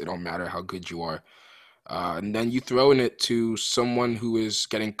guys, it don't matter how good you are. And then you throw in it to someone who is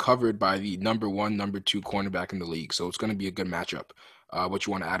getting covered by the number 1, number 2 cornerback in the league. So it's going to be a good matchup. What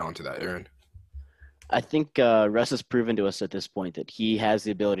you want to add on to that, Aaron? I think Russ has proven to us at this point that he has the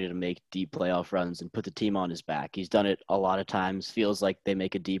ability to make deep playoff runs and put the team on his back. He's done it a lot of times. Feels like they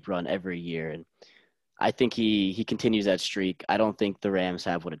make a deep run every year. And I think he continues that streak. I don't think the Rams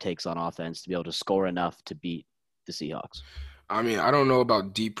have what it takes on offense to be able to score enough to beat the Seahawks. I mean, I don't know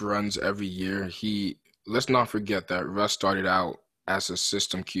about deep runs every year. Let's not forget that Russ started out as a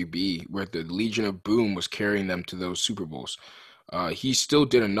system QB where the Legion of Boom was carrying them to those Super Bowls. He still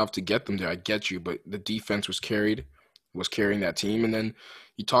did enough to get them there, I get you, but the defense was carrying that team. And then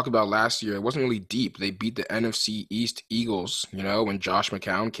you talk about last year, it wasn't really deep. They beat the NFC East Eagles, when Josh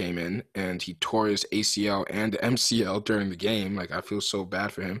McCown came in and he tore his ACL and MCL during the game. Like, I feel so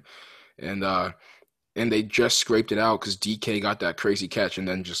bad for him. And they just scraped it out because DK got that crazy catch and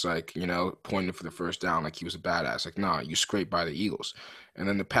then just pointed for the first down like he was a badass. Like, nah, you scraped by the Eagles. And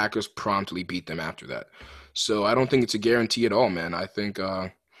then the Packers promptly beat them after that. So I don't think it's a guarantee at all, man. I think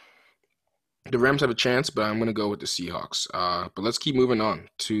the Rams have a chance, but I'm going to go with the Seahawks. But let's keep moving on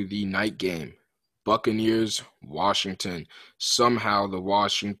to the night game. Buccaneers, Washington. Somehow the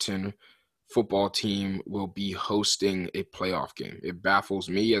Washington football team will be hosting a playoff game. It baffles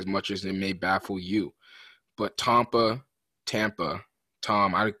me as much as it may baffle you. But Tom,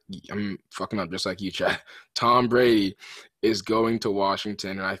 I'm fucking up just like you, Chad. Tom Brady is going to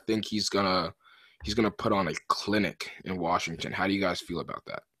Washington, and I think he's gonna put on a clinic in Washington. How do you guys feel about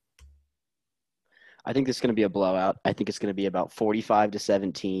that? I think this is going to be a blowout. I think it's going to be about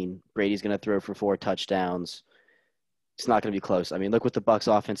 45-17. Brady's going to throw for 4 touchdowns. It's not going to be close. I mean, look what the Bucs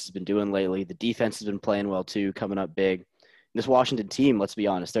offense has been doing lately. The defense has been playing well too, coming up big. And this Washington team, let's be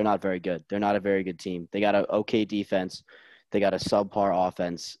honest, they're not very good. They're not a very good team. They got an okay defense. They got a subpar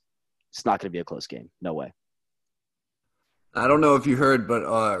offense. It's not going to be a close game. No way. I don't know if you heard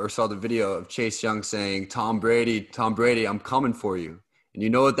or saw the video of Chase Young saying, Tom Brady, I'm coming for you. And you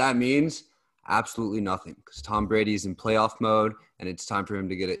know what that means? Absolutely nothing, because Tom Brady is in playoff mode, and it's time for him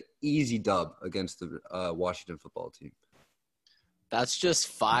to get an easy dub against the Washington football team. That's just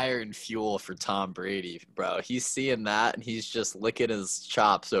fire and fuel for Tom Brady, bro. He's seeing that, and he's just licking his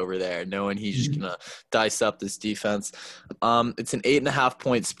chops over there, knowing he's just going to dice up this defense. It's an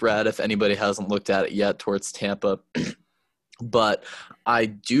 8.5-point spread, if anybody hasn't looked at it yet, towards Tampa. But I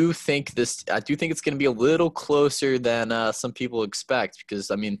do think it's going to be a little closer than some people expect because,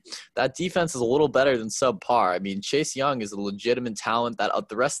 I mean, that defense is a little better than subpar. I mean, Chase Young is a legitimate talent. That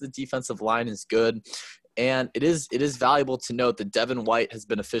the rest of the defensive line is good. And it is valuable to note that Devin White has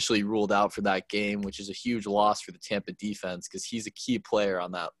been officially ruled out for that game, which is a huge loss for the Tampa defense because he's a key player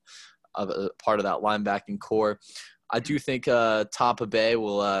on that part of that linebacking core. I do think Tampa Bay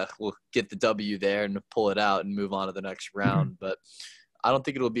will get the W there and pull it out and move on to the next round. But I don't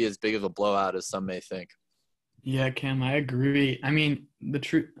think it'll be as big of a blowout as some may think. Yeah, Cam, I agree. I mean,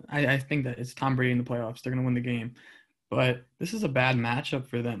 I think that it's Tom Brady in the playoffs. They're going to win the game. But this is a bad matchup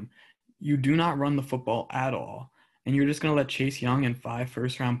for them. You do not run the football at all. And you're just going to let Chase Young and 5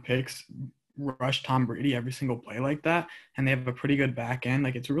 first-round picks rush Tom Brady every single play like that, and they have a pretty good back end.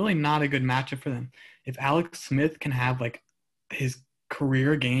 Like, it's really not a good matchup for them. If Alex Smith can have like his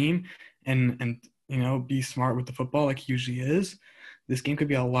career game and you know, be smart with the football like he usually is, this game could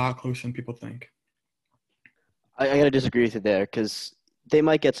be a lot closer than people think. I got to disagree with you there because they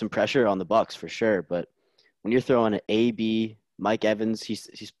might get some pressure on the Bucs for sure, but when you're throwing an AB, Mike Evans, he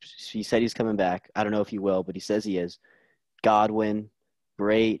said he's coming back. I don't know if he will, but he says he is. Godwin,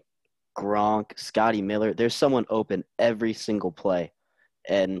 Brait, Gronk, Scotty Miller. There's someone open every single play.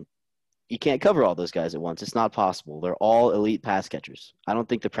 And you can't cover all those guys at once. It's not possible. They're all elite pass catchers. I don't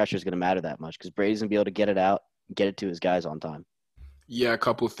think the pressure is going to matter that much because Brady's going to be able to get it out and get it to his guys on time. Yeah, a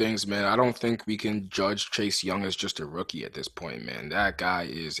couple of things, man. I don't think we can judge Chase Young as just a rookie at this point, man. That guy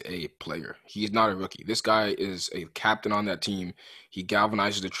is a player. He's not a rookie. This guy is a captain on that team. He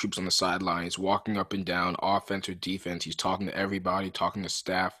galvanizes the troops on the sidelines, walking up and down, offense or defense. He's talking to everybody, talking to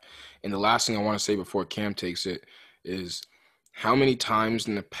staff. And the last thing I want to say before Cam takes it is how many times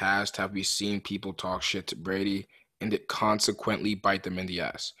in the past have we seen people talk shit to Brady and it consequently bite them in the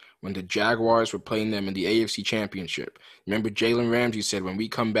ass? When the Jaguars were playing them in the AFC Championship, remember Jalen Ramsey said, when we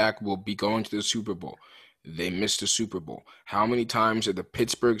come back, we'll be going to the Super Bowl. They missed the Super Bowl. How many times did the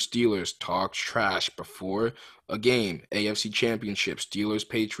Pittsburgh Steelers talk trash before a game, AFC Championship, Steelers,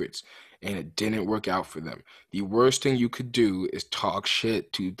 Patriots, and it didn't work out for them? The worst thing you could do is talk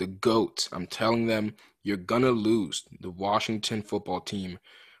shit to the GOAT. I'm telling them, you're going to lose. The Washington football team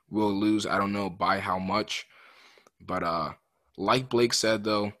will lose. I don't know by how much. But like Blake said,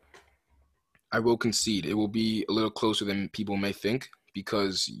 though, I will concede. It will be a little closer than people may think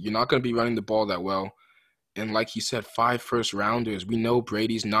because you're not going to be running the ball that well. And like he said, 5 first-rounders. We know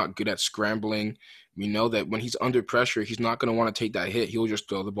Brady's not good at scrambling. We know that when he's under pressure, he's not going to want to take that hit. He'll just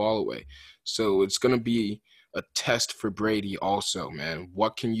throw the ball away. So it's going to be a test for Brady also, man.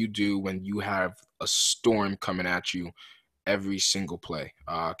 What can you do when you have a storm coming at you every single play?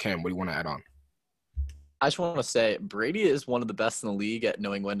 Cam, what do you want to add on? I just want to say Brady is one of the best in the league at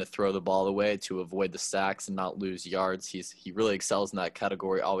knowing when to throw the ball away to avoid the sacks and not lose yards. He really excels in that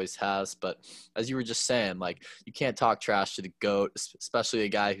category, always has. But as you were just saying, like, you can't talk trash to the GOAT, especially a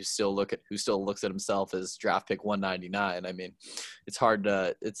guy who still looks at himself as draft pick 199. I mean, it's hard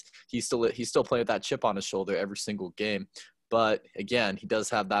to he's still playing with that chip on his shoulder every single game. But again, he does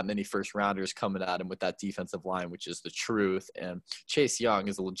have that many first rounders coming at him with that defensive line, which is the truth. And Chase Young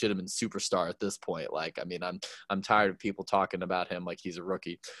is a legitimate superstar at this point. Like, I mean, I'm tired of people talking about him like he's a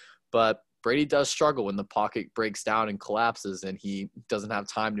rookie. But Brady does struggle when the pocket breaks down and collapses and he doesn't have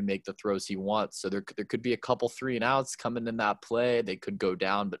time to make the throws he wants. So there could be a couple 3-and-outs coming in that play. They could go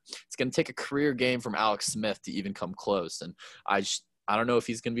down, but it's going to take a career game from Alex Smith to even come close. And I don't know if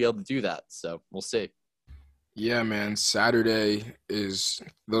he's going to be able to do that. So we'll see. Yeah, man. Saturday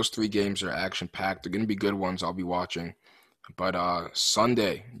those 3 games are action-packed. They're going to be good ones I'll be watching. But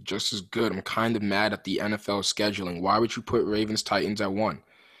Sunday, just as good. I'm kind of mad at the NFL scheduling. Why would you put Ravens-Titans at 1?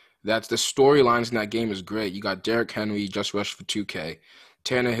 That's the storylines in that game is great. You got Derrick Henry just rushed for 2K.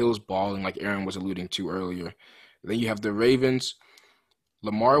 Tannehill's balling like Aaron was alluding to earlier. Then you have the Ravens.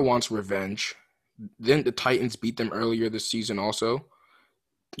 Lamar wants revenge. Then the Titans beat them earlier this season also.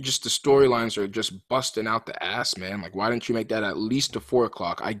 Just the storylines are just busting out the ass, man. Like, why didn't you make that at least to 4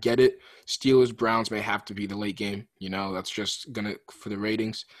 o'clock? I get it. Steelers-Browns may have to be the late game. You know, that's just going to for the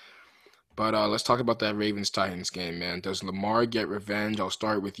ratings. But let's talk about that Ravens-Titans game, man. Does Lamar get revenge? I'll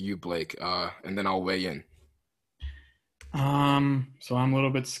start with you, Blake, and then I'll weigh in. So I'm a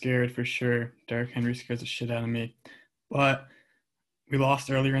little bit scared for sure. Derrick Henry scares the shit out of me. But we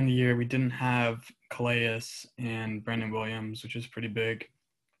lost earlier in the year. We didn't have Calais and Brandon Williams, which is pretty big.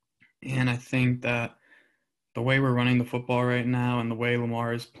 And I think that the way we're running the football right now and the way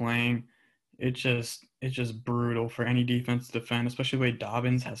Lamar is playing, it's just brutal for any defense to defend, especially the way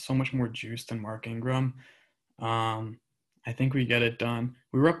Dobbins has so much more juice than Mark Ingram. I think we get it done.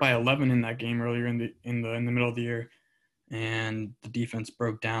 We were up by 11 in that game earlier in the middle of the year, and the defense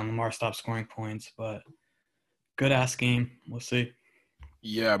broke down. Lamar stopped scoring points, but good ass game. We'll see.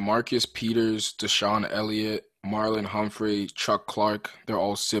 Yeah, Marcus Peters, Deshaun Elliott, Marlon Humphrey, Chuck Clark, they're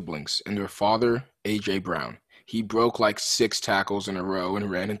all siblings. And their father, A.J. Brown. He broke like 6 tackles in a row and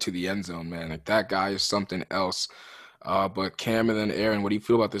ran into the end zone, man. Like, that guy is something else. But Cam and then Aaron, what do you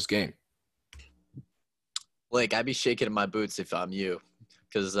feel about this game? Blake, I'd be shaking in my boots if I'm you,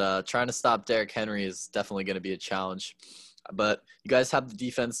 because trying to stop Derrick Henry is definitely going to be a challenge. But you guys have the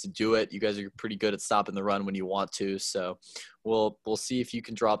defense to do it. You guys are pretty good at stopping the run when you want to. So we'll see if you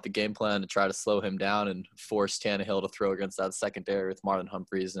can draw up the game plan to try to slow him down and force Tannehill to throw against that secondary with Marlon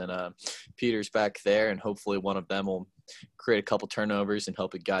Humphreys and Peters back there. And hopefully one of them will create a couple turnovers and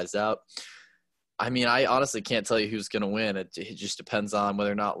help the guys out. I mean, I honestly can't tell you who's going to win. It just depends on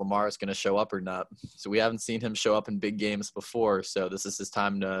whether or not Lamar is going to show up or not. So we haven't seen him show up in big games before. So this is his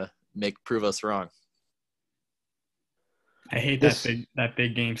time to prove us wrong. I hate that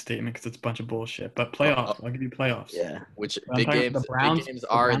big game statement because it's a bunch of bullshit. But playoffs, I'll give you playoffs. Yeah. Which But I'm big talking games? about the Browns, Big games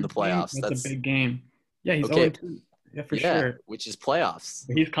are in the Browns playoffs. game, that's a big game. Yeah, he's Okay. 0-2. Yeah, for yeah, sure. which is playoffs.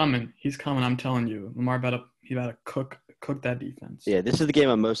 But he's coming. He's coming. I'm telling you. Lamar about to cook that defense. Yeah, this is the game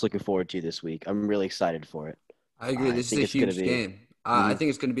I'm most looking forward to this week. I'm really excited for it. I agree. I This is think a it's gonna huge be- game. I think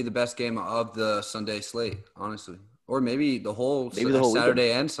it's going to be the best game of the Sunday slate, honestly, or maybe the whole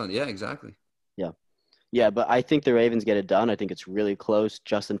Saturday and Sunday. Yeah, exactly. Yeah, but I think the Ravens get it done. I think it's really close.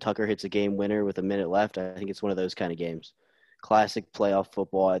 Justin Tucker hits a game winner with a minute left. I think it's one of those kind of games. Classic playoff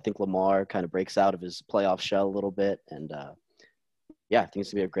football. I think Lamar kind of breaks out of his playoff shell a little bit. And, yeah, I think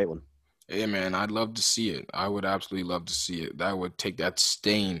it's going to be a great one. Hey, man, I'd love to see it. I would absolutely love to see it. That would take that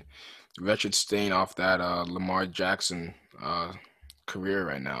wretched stain off that Lamar Jackson career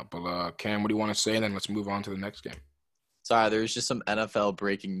right now. But, Cam, what do you want to say? And then let's move on to the next game. Sorry, there's just some NFL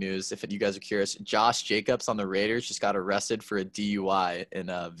breaking news. If you guys are curious, Josh Jacobs on the Raiders just got arrested for a DUI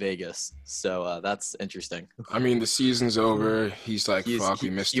in Vegas. So that's interesting. I mean, the season's over. He's like, fuck,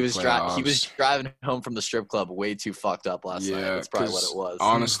 we missed the playoffs. He was driving home from the strip club way too fucked up last night. That's probably what it was.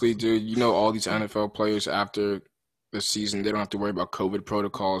 Honestly, dude, you know all these NFL players after the season, they don't have to worry about COVID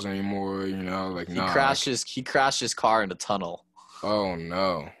protocols anymore. You know, like he crashed his car in a tunnel. Oh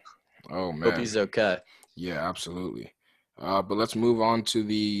no, oh man. Hope he's okay. Yeah, absolutely. But let's move on to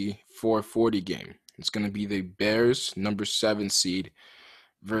the 440 game. It's going to be the Bears, number 7 seed,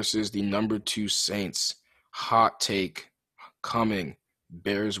 versus the number 2 Saints. Hot take coming.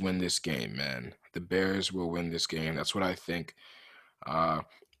 Bears win this game, man. The Bears will win this game. That's what I think.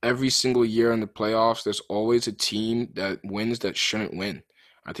 Every single year in the playoffs, there's always a team that wins that shouldn't win.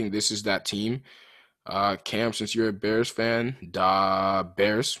 I think this is that team. Cam, since you're a Bears fan,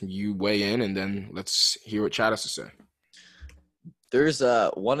 Bears, you weigh in, and then let's hear what Chad has to say. There's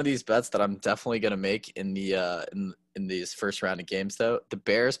one of these bets that I'm definitely gonna make in the in these first round of games though. The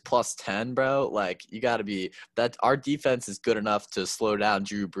Bears plus 10, bro. Like you gotta be that our defense is good enough to slow down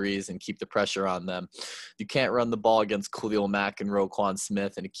Drew Brees and keep the pressure on them. You can't run the ball against Khalil Mack and Roquan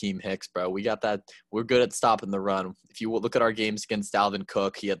Smith and Akeem Hicks, bro. We got that. We're good at stopping the run. If you look at our games against Dalvin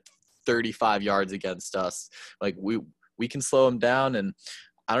Cook, he had 35 yards against us. Like we can slow him down, and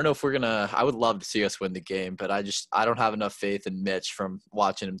I don't know if I would love to see us win the game, but I don't have enough faith in Mitch from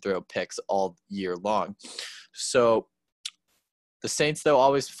watching him throw picks all year long. So the Saints, though,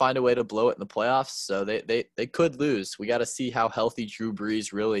 always find a way to blow it in the playoffs. So they could lose. We got to see how healthy Drew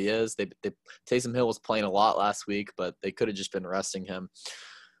Brees really is. Taysom Hill was playing a lot last week, but they could have just been resting him.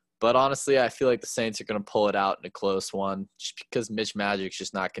 But honestly, I feel like the Saints are going to pull it out in a close one just because Mitch Magic's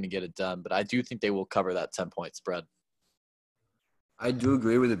just not going to get it done. But I do think they will cover that 10-point spread. I do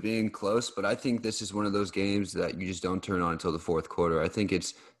agree with it being close, but I think this is one of those games that you just don't turn on until the fourth quarter. I think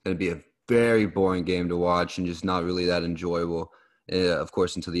it's going to be a very boring game to watch and just not really that enjoyable, of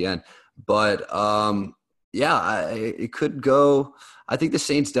course, until the end. But, it could go – I think the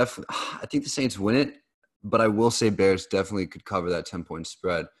Saints win it, but I will say Bears definitely could cover that 10-point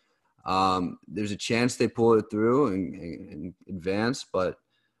spread. There's a chance they pull it through and advance, but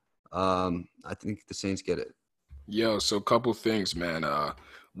I think the Saints get it. Yo, so a couple things, man.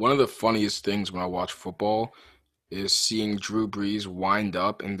 One of the funniest things when I watch football is seeing Drew Brees wind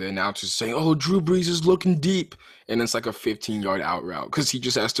up and the announcers saying, "Oh, Drew Brees is looking deep," and it's like a 15-yard out route because he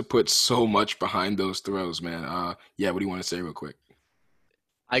just has to put so much behind those throws, man. What do you want to say real quick?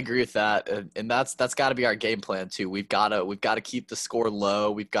 I agree with that, and that's got to be our game plan too. We've got to keep the score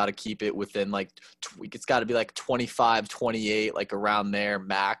low. We've got to keep it within like it's got to be like 25, 28, like around there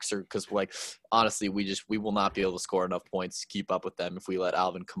max, or because like honestly, we will not be able to score enough points to keep up with them if we let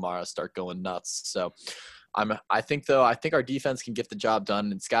Alvin Kamara start going nuts. So I think our defense can get the job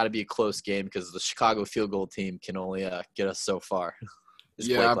done. It's got to be a close game because the Chicago field goal team can only get us so far.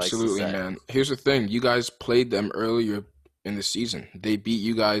 Yeah, absolutely, man. Here's the thing: you guys played them earlier in the season. They beat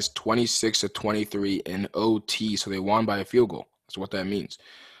you guys 26-23 in OT, so they won by a field goal. That's what that means.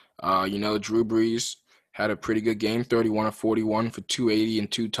 Drew Brees had a pretty good game, 31-41 for 280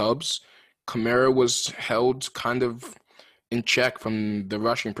 and 2 tubs. Kamara was held kind of in check from the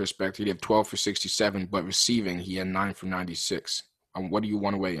rushing perspective. He had 12 for 67, but receiving, he had 9 for 96. What do you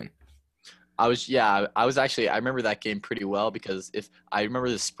want to weigh in? I remember that game pretty well because I remember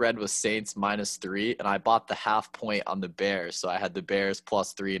the spread was Saints -3, and I bought the half point on the Bears. So I had the Bears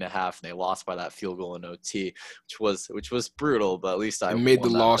plus 3.5, and they lost by that field goal in OT, which was brutal, but at least I made the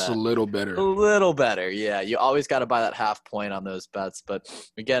loss bet. a little better. A little better, yeah. You always got to buy that half point on those bets. But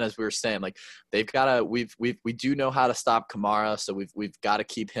again, as we were saying, like we do know how to stop Kamara, so we've got to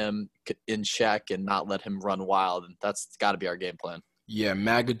keep him in check and not let him run wild, and that's got to be our game plan. Yeah,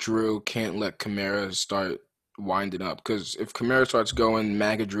 MAGA Drew can't let Kamara start winding up because if Kamara starts going,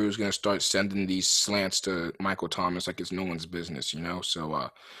 MAGA Drew is going to start sending these slants to Michael Thomas like it's no one's business,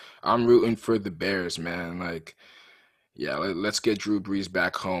 So I'm rooting for the Bears, man. Like, yeah, let's get Drew Brees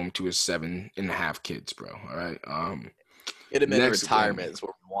back home to his 7.5 kids, bro. All right. Get him into retirement is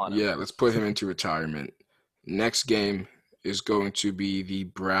what we want. Yeah, let's put him into retirement. Next game is going to be the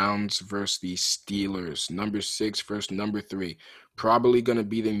Browns versus the Steelers. Number 6 versus number 3. Probably going to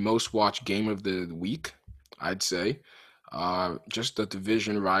be the most watched game of the week, I'd say. Just the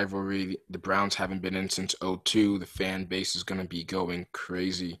division rivalry. The Browns haven't been in since 2002. The fan base is going to be going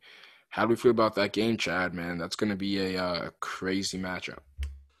crazy. How do we feel about that game, Chad, man? That's going to be a crazy matchup.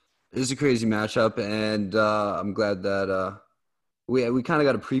 It is a crazy matchup, and I'm glad that we kind of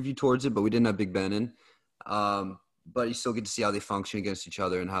got a preview towards it, but we didn't have Big Ben in. But you still get to see how they function against each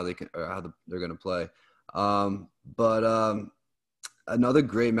other and how they're going to play. Another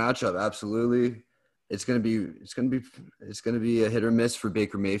great matchup, absolutely. It's gonna be a hit or miss for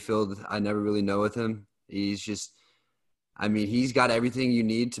Baker Mayfield. I never really know with him. He's got everything you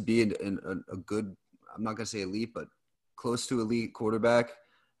need to be a good. I'm not gonna say elite, but close to elite quarterback,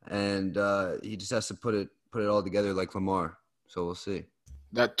 and he just has to put it all together like Lamar. So we'll see.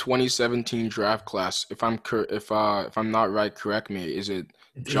 That 2017 draft class, if I'm not right, correct me. Is it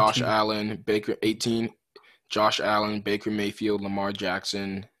Josh 18. Allen, Baker 18? Josh Allen, Baker Mayfield, Lamar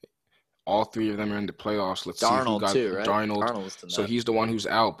Jackson, all 3 of them are in the playoffs. Let's Darnold see who got too, right? Darnold. So he's the one who's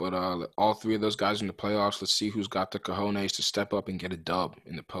out, but all 3 of those guys in the playoffs. Let's see who's got the cojones to step up and get a dub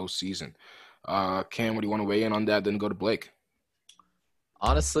in the postseason. Cam, what do you want to weigh in on that? Then go to Blake.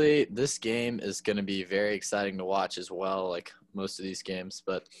 Honestly, this game is going to be very exciting to watch as well, like most of these games.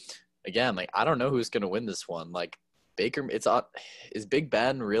 But again, like I don't know who's going to win this one. Like Baker, is Big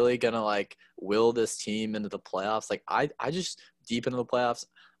Ben really going to like will this team into the playoffs? Like I just deep into the playoffs.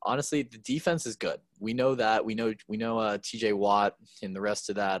 Honestly, the defense is good. We know that. We know TJ Watt and the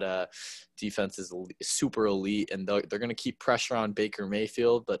rest of that defense is super elite, and they're going to keep pressure on Baker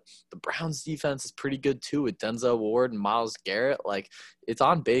Mayfield. But the Browns defense is pretty good too with Denzel Ward and Myles Garrett. Like it's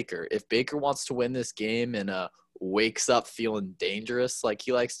on Baker. If Baker wants to win this game and wakes up feeling dangerous, like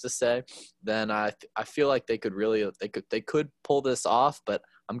he likes to say, then I feel like they could pull this off. But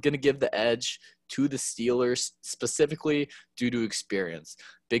I'm going to give the edge to the Steelers specifically due to experience.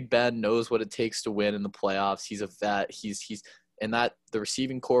 Big Ben knows what it takes to win in the playoffs. He's a vet. He's and that the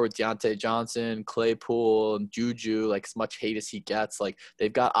receiving core with Deontay Johnson, Claypool, and Juju, like as much hate as he gets, like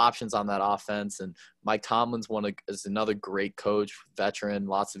they've got options on that offense. And Mike Tomlin's is another great coach, veteran,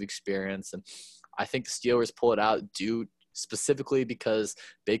 lots of experience. And I think the Steelers pull it out specifically because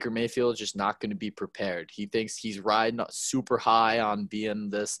Baker Mayfield is just not going to be prepared. He thinks he's riding super high on being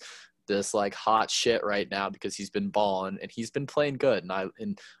this like hot shit right now because he's been balling and he's been playing good.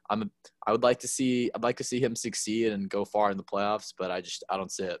 And I'd like to see him succeed and go far in the playoffs, but I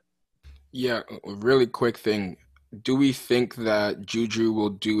don't see it. Yeah, a really quick thing. Do we think that Juju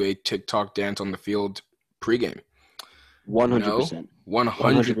will do a TikTok dance on the field pregame? 100%.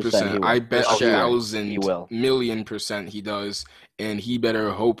 100%. I bet 1,000,000,000% he does, and he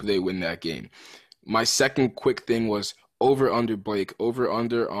better hope they win that game. My second quick thing was over/under, Blake.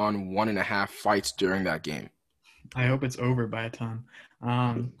 Over/under on 1.5 fights during that game. I hope it's over by a ton.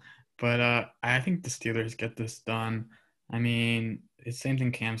 But I think the Steelers get this done. I mean, it's the same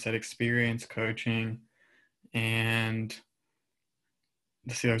thing Cam said, experience, coaching, and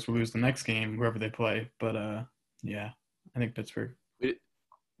the Steelers will lose the next game, whoever they play. But yeah, I think Pittsburgh.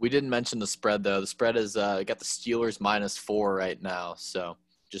 We didn't mention the spread though. The spread is got the Steelers -4 right now. So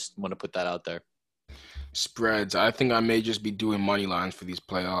just want to put that out there. Spreads. I think I may just be doing money lines for these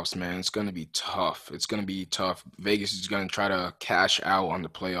playoffs, man. It's going to be tough. It's going to be tough. Vegas is going to try to cash out on the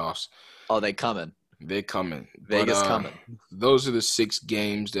playoffs. Oh, they coming. They coming. Vegas coming. Those are the 6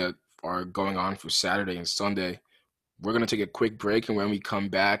 games that are going on for Saturday and Sunday. We're going to take a quick break, and when we come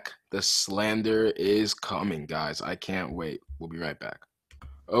back, the slander is coming, guys. I can't wait. We'll be right back.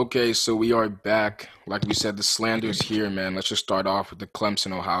 Okay, so we are back. Like we said, the slander's here, man. Let's just start off with the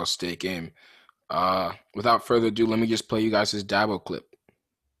Clemson-Ohio State game. Without further ado, let me just play you guys this Dabo clip.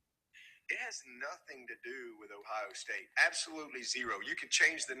 It has nothing to do with Ohio State. Absolutely zero. You could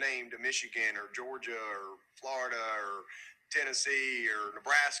change the name to Michigan or Georgia or Florida or Tennessee or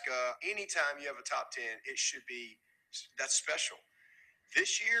Nebraska. Anytime you have a top 10, it should be – that's special.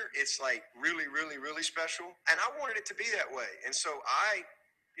 This year, it's like really, really, really special. And I wanted it to be that way. And so I,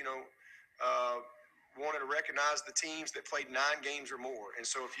 wanted to recognize the teams that played 9 games or more. And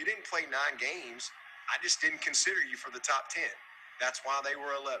so if you didn't play 9 games, I just didn't consider you for the top 10. That's why they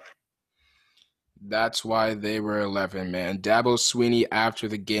were 11. That's why they were 11, man. Dabo Swinney, after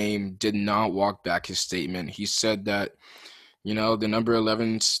the game, did not walk back his statement. He said that, the number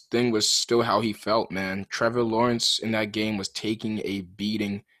 11 thing was still how he felt, man. Trevor Lawrence in that game was taking a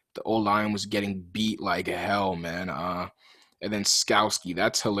beating. The O-line was getting beat like hell, man. And then Skowski,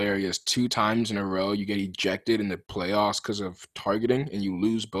 that's hilarious. 2 times in a row, you get ejected in the playoffs because of targeting, and you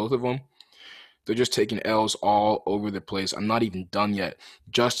lose both of them. They're just taking L's all over the place. I'm not even done yet.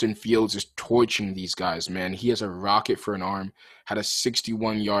 Justin Fields is torching these guys, man. He has a rocket for an arm. Had a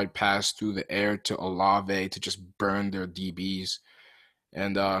 61-yard pass through the air to Olave to just burn their DBs.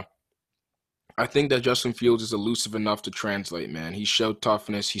 And I think that Justin Fields is elusive enough to translate, man. He showed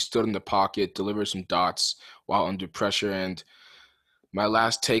toughness. He stood in the pocket, delivered some dots while under pressure. And my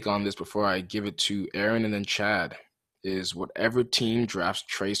last take on this before I give it to Aaron and then Chad is whatever team drafts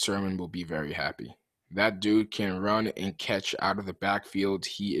Trey Sermon will be very happy. That dude can run and catch out of the backfield.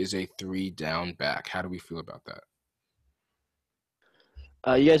 He is a 3-down back. How do we feel about that?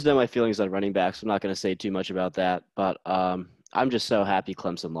 You guys know my feelings on running backs. I'm not going to say too much about that, but I'm just so happy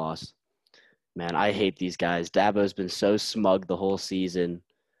Clemson lost. Man, I hate these guys. Dabo's been so smug the whole season.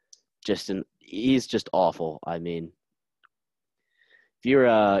 He's just awful. I mean, if you're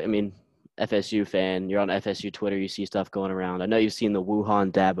FSU fan, you're on FSU Twitter, you see stuff going around. I know you've seen the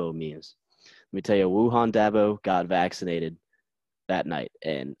Wuhan Dabo memes. Let me tell you, Wuhan Dabo got vaccinated that night,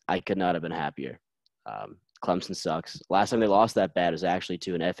 and I could not have been happier. Clemson sucks. Last time they lost that bad was actually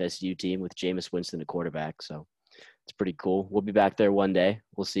to an FSU team with Jameis Winston at quarterback, so it's pretty cool. We'll be back there one day.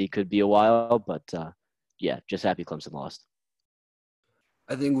 We'll see. Could be a while, but just happy Clemson lost.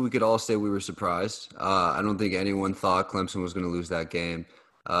 I think we could all say we were surprised. I don't think anyone thought Clemson was going to lose that game,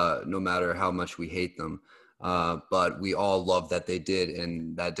 no matter how much we hate them. But we all love that they did,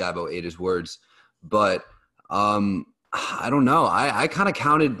 and that Dabo ate his words. But I don't know. I kind of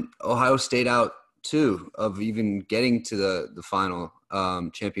counted Ohio State out, too, of even getting to the final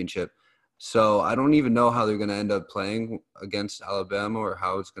championship. So I don't even know how they're going to end up playing against Alabama or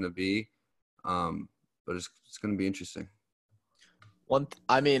how it's going to be. But it's going to be interesting.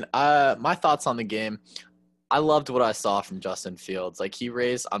 My thoughts on the game, I loved what I saw from Justin Fields. Like, he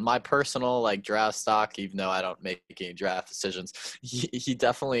raised on my personal draft stock, even though I don't make any draft decisions. He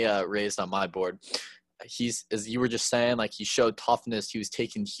definitely raised on my board. He's, as you were just saying, he showed toughness. He was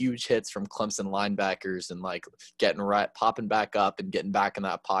taking huge hits from Clemson linebackers and getting right, popping back up and getting back in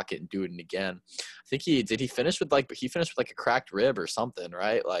that pocket and doing it again. I think he finished with a cracked rib or something,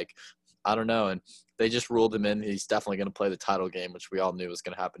 right? I don't know. And they just ruled him in. He's definitely going to play the title game, which we all knew was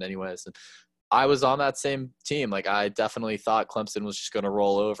going to happen anyways. And I was on that same team. I definitely thought Clemson was just going to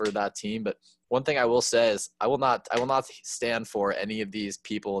roll over that team. But one thing I will say is I will not stand for any of these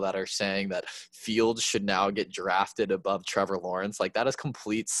people that are saying that Fields should now get drafted above Trevor Lawrence. That is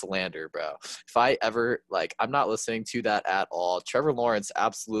complete slander, bro. If I ever I'm not listening to that at all. Trevor Lawrence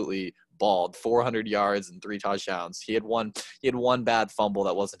absolutely balled, 400 yards and 3 touchdowns. He had one bad fumble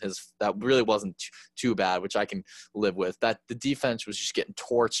that really wasn't too bad, which I can live with. That the defense was just getting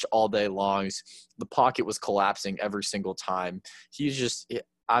torched all day long. The pocket was collapsing every single time.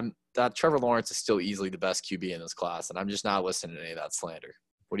 Trevor Lawrence is still easily the best QB in this class, and I'm just not listening to any of that slander.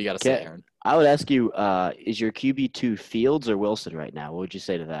 What do you got to say, Aaron? I would ask you, is your QB2 Fields or Wilson right now? What would you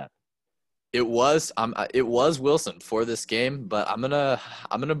say to that? It was Wilson for this game, but I'm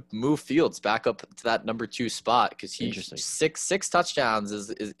gonna move Fields back up to that number 2 spot because he's six touchdowns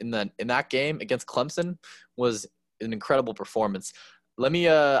is in that game against Clemson was an incredible performance. Let me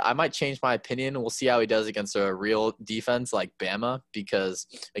I might change my opinion. We'll see how he does against a real defense like Bama, because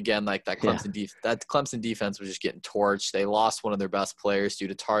again, like that Clemson defense was just getting torched. They lost one of their best players due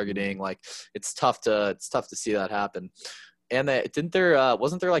to targeting. Like it's tough to see that happen. And wasn't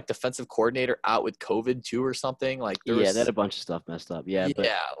there like defensive coordinator out with COVID too or something? Like they had a bunch of stuff messed up. Yeah, but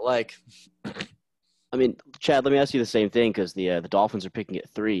like I mean, Chad, let me ask you the same thing, because the Dolphins are picking at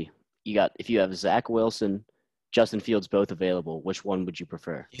 3. If you have Zach Wilson, Justin Fields both available, which one would you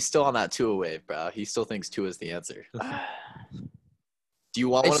prefer? He's still on that Tua wave, bro. He still thinks Tua is the answer. Do you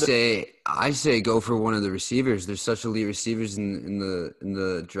want I say go for one of the receivers. There's such elite receivers in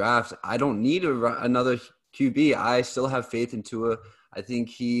the draft. I don't need another QB. I still have faith in Tua. I think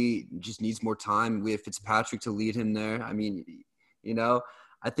he just needs more time. We have Fitzpatrick to lead him there. I mean,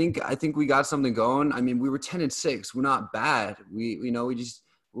 I think we got something going. I mean, we were 10-6. We're not bad.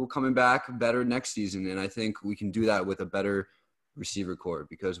 We're coming back better next season, and I think we can do that with a better receiver core,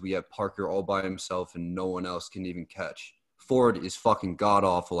 because we have Parker all by himself and no one else can even catch. Ford is fucking god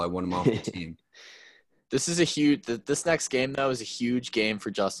awful. I want him off the team. This next game, though, is a huge game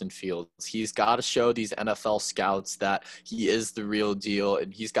for Justin Fields. He's got to show these NFL scouts that he is the real deal,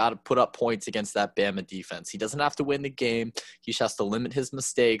 and he's got to put up points against that Bama defense. He doesn't have to win the game. He just has to limit his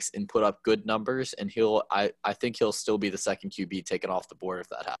mistakes and put up good numbers, and I think he'll still be the second QB taken off the board if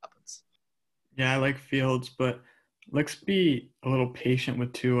that happens. Yeah, I like Fields, but let's be a little patient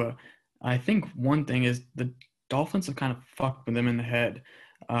with Tua. I think one thing is the Dolphins have kind of fucked with him in the head.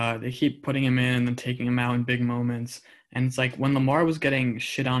 They keep putting him in and then taking him out in big moments. And it's like when Lamar was getting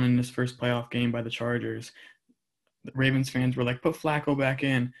shit on in his first playoff game by the Chargers, the Ravens fans were like, put Flacco back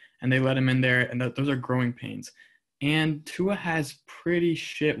in, and they let him in there, and those are growing pains. And Tua has pretty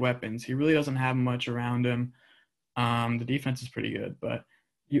shit weapons. He really doesn't have much around him. The defense is pretty good, but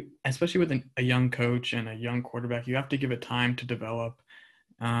especially with a young coach and a young quarterback, you have to give it time to develop.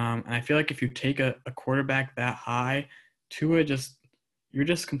 And I feel like if you take a quarterback that high, Tua you're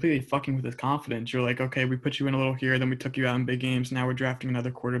just completely fucking with his confidence. You're like, okay, we put you in a little here, then we took you out in big games. Now we're drafting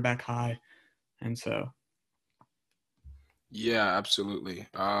another quarterback high. And so. Yeah, absolutely.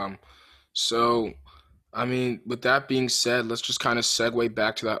 So, I mean, with that being said, let's just kind of segue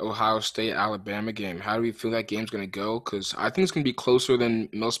back to that Ohio State-Alabama game. How do we feel that game's going to go? Because I think it's going to be closer than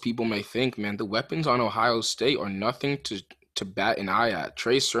most people may think, man. The weapons on Ohio State are nothing to bat an eye at.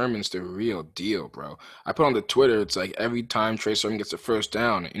 Trey Sermon's the real deal, bro. I put on the Twitter, it's like every time Trey Sermon gets a first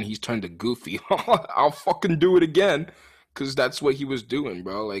down and he's turned to Goofy, I'll fucking do it again, because that's what he was doing,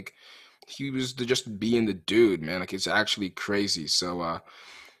 bro. Like, he was just being the dude, man. Like, it's actually crazy. So,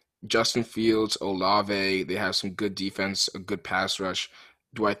 Justin Fields, Olave, they have some good defense, a good pass rush.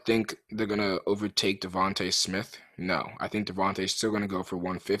 Do I think they're going to overtake Devontae Smith? No. I think Devontae's still going to go for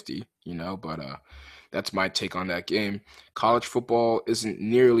 150, but that's my take on that game. College football isn't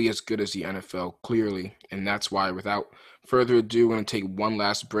nearly as good as the NFL, clearly, and that's why, without further ado, we're going to take one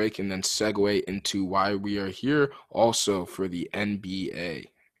last break and then segue into why we are here, also for the NBA.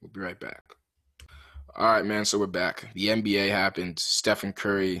 We'll be right back. All right, man, so we're back. The NBA happened. Stephen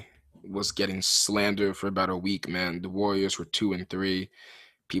Curry was getting slandered for about a week, man. The Warriors were 2-3.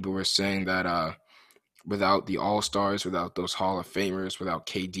 People were saying that without the All-Stars, without those Hall of Famers, without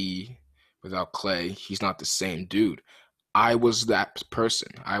KD, without Clay, he's not the same dude. I was that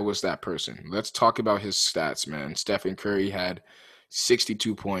person. Let's talk about his stats, man. Stephen Curry had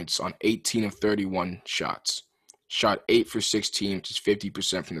 62 points on 18 of 31 shots. Shot 8 for 16, which is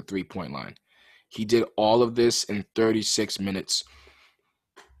 50% from the three-point line. He did all of this in 36 minutes.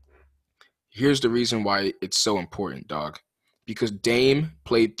 Here's the reason why it's so important, dog. Because Dame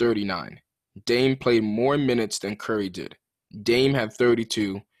played 39. Dame played more minutes than Curry did. Dame had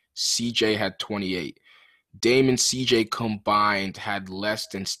 32. CJ had 28. Dame and CJ combined had less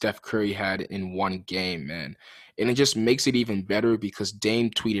than Steph Curry had in one game, man. And it just makes it even better because Dame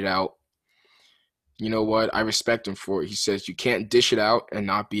tweeted out, you know what? I respect him for it. He says, you can't dish it out and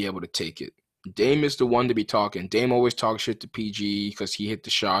not be able to take it. Dame is the one to be talking. Dame always talks shit to PG because he hit the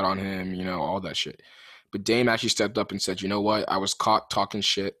shot on him, all that shit. But Dame actually stepped up and said, you know what? I was caught talking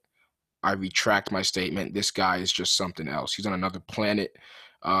shit. I retract my statement. This guy is just something else. He's on another planet.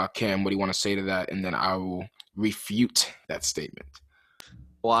 Cam, what do you want to say to that? And then I will refute that statement.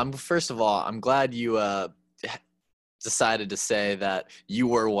 Well, first of all, I'm glad you decided to say that you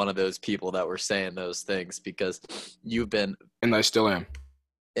were one of those people that were saying those things, because you've been – and I still am.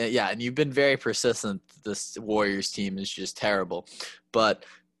 Yeah, and you've been very persistent. This Warriors team is just terrible. But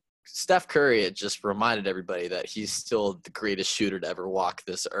Steph Curry had just reminded everybody that he's still the greatest shooter to ever walk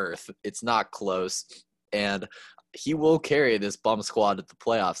this earth. It's not close. And he will carry this bum squad at the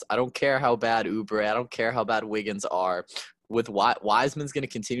playoffs. I don't care how bad Oubre, I don't care how bad Wiggins are. with Wiseman's going to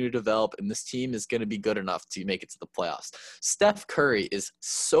continue to develop, and this team is going to be good enough to make it to the playoffs. Steph Curry is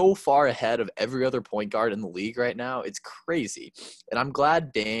so far ahead of every other point guard in the league right now. It's crazy. And I'm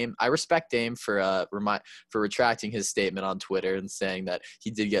glad I respect Dame for retracting his statement on Twitter and saying that he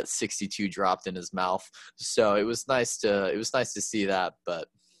did get 62 dropped in his mouth. So it was nice to see that, but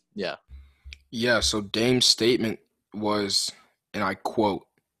yeah. Yeah, so Dame's statement was, and I quote,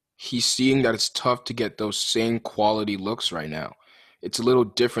 "He's seeing that it's tough to get those same quality looks right now. It's a little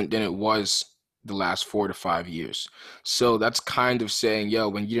different than it was the last 4 to 5 years." So that's kind of saying, yo,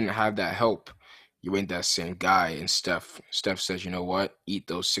 when you didn't have that help, you ain't that same guy. And Steph says, you know what? Eat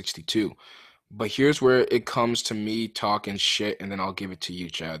those 62. But here's where it comes to me talking shit, and then I'll give it to you,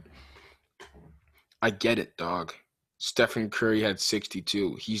 Chad. I get it, dog. Stephen Curry had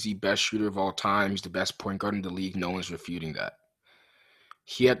 62. He's the best shooter of all time. He's the best point guard in the league. No one's refuting that.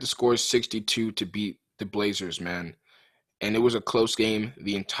 He had to score 62 to beat the Blazers, man. And it was a close game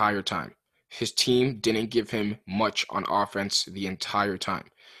the entire time. His team didn't give him much on offense the entire time.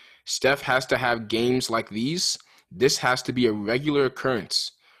 Steph has to have games like these. This has to be a regular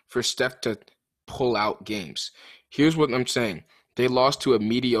occurrence for Steph to pull out games. Here's what I'm saying. They lost to a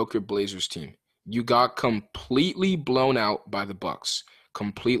mediocre Blazers team. You got completely blown out by the Bucks.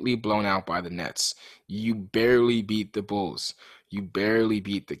 Completely blown out by the Nets. You barely beat the Bulls. You barely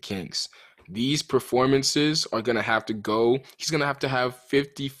beat the Kings. These performances are going to have to go. He's going to have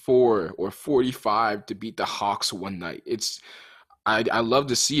 54 or 45 to beat the Hawks one night. I love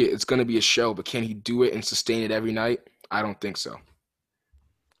to see it. It's going to be a show, but can he do it and sustain it every night? I don't think so.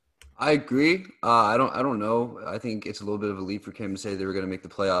 I agree. I don't know. I think it's a little bit of a leap for Kim to say they were going to make the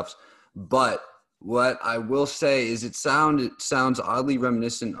playoffs. But what I will say is it sounds oddly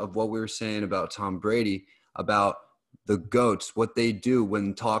reminiscent of what we were saying about Tom Brady, about the GOATs. What they do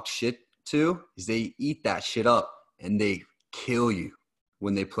when talk shit to is they eat that shit up and they kill you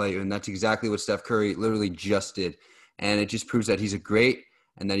when they play you. And that's exactly what Steph Curry literally just did. And it just proves that he's a great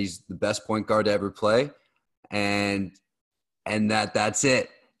and that he's the best point guard to ever play. And that's it.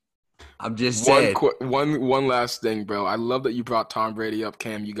 I'm just saying. One last thing, bro. I love that you brought Tom Brady up,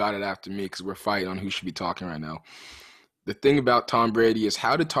 Cam. You got it after me because we're fighting on who should be talking right now. The thing about Tom Brady is,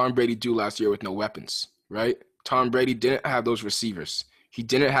 how did Tom Brady do last year with no weapons, right? Tom Brady didn't have those receivers. He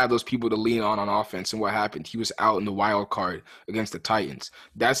didn't have those people to lean on offense. And what happened? He was out in the wild card against the Titans.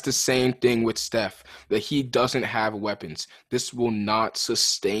 That's the same thing with Steph, that he doesn't have weapons. This will not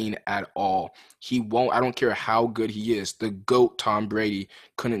sustain at all. He won't. I don't care how good he is. The GOAT Tom Brady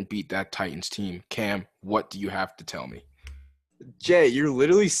couldn't beat that Titans team. Cam, what do you have to tell me? Jay, you're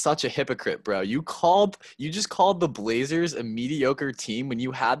literally such a hypocrite, bro. You just called the Blazers a mediocre team when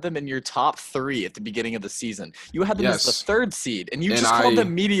you had them in your top 3 at the beginning of the season. You had them as the 3rd seed, and you called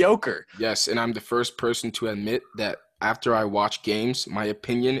them mediocre. Yes, and I'm the first person to admit that after I watch games, my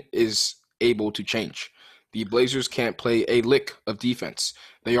opinion is able to change. The Blazers can't play a lick of defense.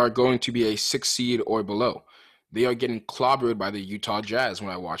 They are going to be a 6 seed or below. They are getting clobbered by the Utah Jazz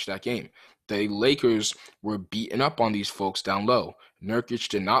when I watch that game. The Lakers were beating up on these folks down low. Nurkic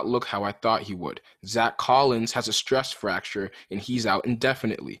did not look how I thought he would. Zach Collins has a stress fracture, and he's out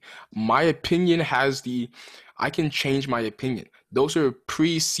indefinitely. My opinion I can change my opinion. Those are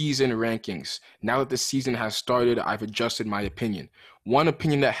preseason rankings. Now that the season has started, I've adjusted my opinion. One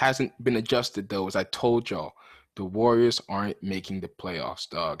opinion that hasn't been adjusted, though, is I told y'all, the Warriors aren't making the playoffs,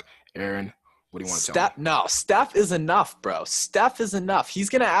 dog. Aaron, what do you want to tell me? No, Steph is enough, bro. Steph is enough. He's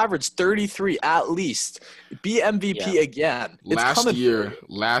going to average 33 at least. Be MVP again. Last year,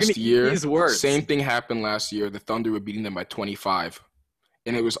 same thing happened last year. The Thunder were beating them by 25.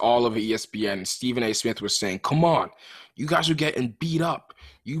 And it was all over ESPN. And Stephen A. Smith was saying, come on, you guys are getting beat up.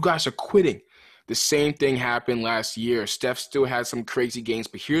 You guys are quitting. The same thing happened last year. Steph still had some crazy games,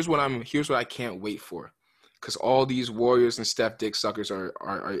 but here's what I can't wait for. Because all these Warriors and Steph dick suckers are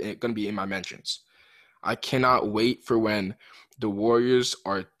going to be in my mentions. I cannot wait for when the Warriors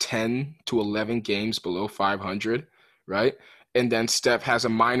are 10 to 11 games below 500, right? And then Steph has a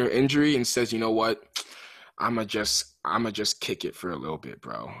minor injury and says, you know what? I'ma just kick it for a little bit,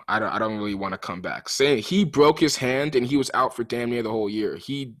 bro. I don't really want to come back. Saying he broke his hand and he was out for damn near the whole year.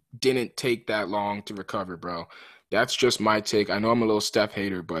 He didn't take that long to recover, bro. That's just my take. I know I'm a little Steph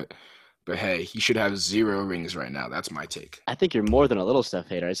hater, but hey, he should have 0 rings right now. That's my take. I think you're more than a little Steph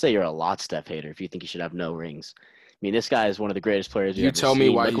hater. I'd say you're a lot Steph hater if you think he should have no rings. I mean, this guy is one of the greatest players you've ever seen. You tell me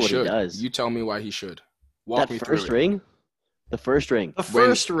why Look he what should. He does. You tell me why he should. Walk me through first ring? The first ring. The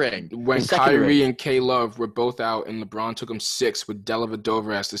first ring. When Kyrie and K-Love were both out and LeBron took him 6 with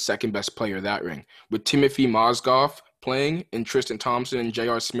Dellavedova as the second best player of that ring. With Timothy Mozgov playing and Tristan Thompson and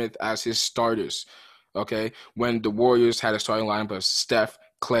J.R. Smith as his starters. Okay, when the Warriors had a starting lineup of Steph,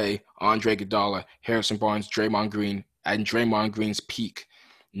 Clay, Andre Iguodala, Harrison Barnes, Draymond Green, and Draymond Green's peak,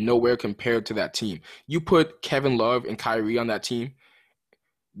 nowhere compared to that team. You put Kevin Love and Kyrie on that team,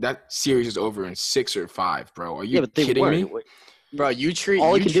 that series is over in 6 or 5, bro. Are Yeah, you but they kidding me? weren't. Bro, you treat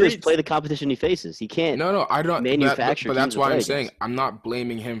All he you can do is treat play the competition he faces. He can't No, I don't. manufacture But teams that's to why play I'm saying against. I'm not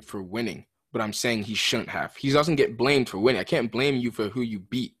blaming him for winning, but I'm saying he shouldn't have. He doesn't get blamed for winning. I can't blame you for who you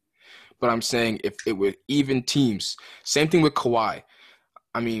beat, but I'm saying if it were even teams, same thing with Kawhi.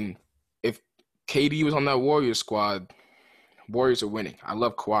 I mean, if KD was on that Warriors squad, Warriors are winning. I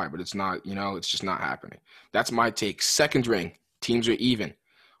love Kawhi, but it's not. It's just not happening. That's my take. Second ring, teams are even.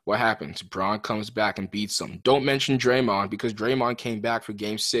 What happens? Braun comes back and beats them. Don't mention Draymond because Draymond came back for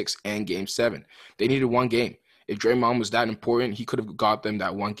Game 6 and Game 7. They needed one game. If Draymond was that important, he could have got them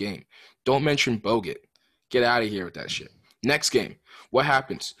that one game. Don't mention Bogut. Get out of here with that shit. Next game. What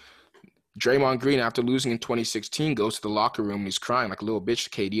happens? Draymond Green, after losing in 2016, goes to the locker room and he's crying like a little bitch to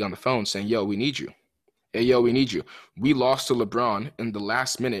KD on the phone saying, yo, we need you. Hey, yo, we need you. We lost to LeBron in the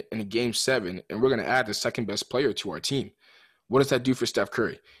last minute in Game 7, and we're going to add the second best player to our team. What does that do for Steph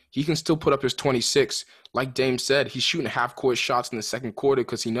Curry? He can still put up his 26. Like Dame said, he's shooting half-court shots in the second quarter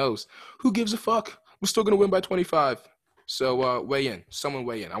because he knows, who gives a fuck? We're still going to win by 25. So weigh in. Someone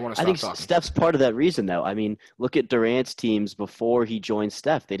weigh in. I want to I stop think talking. Steph's part of that reason, though. I mean, look at Durant's teams before he joined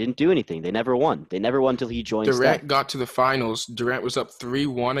Steph. They didn't do anything. They never won. They never won until he joined Durant Steph. got to the finals. Durant was up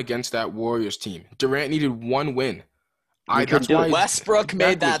 3-1 against that Warriors team. Durant needed one win. couldn't do it. Westbrook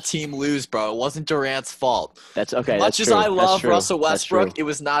made that Exactly. team lose, bro. It wasn't Durant's fault. That's okay. Much That's as true. I That's love true. Russell That's Westbrook, true. it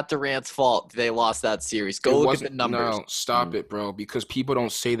was not Durant's fault they lost that series. It Go look at wasn't- the numbers. No, stop it, bro. Because people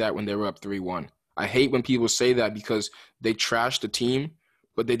don't say that when they were up 3-1. I hate when people say that because they trashed the team,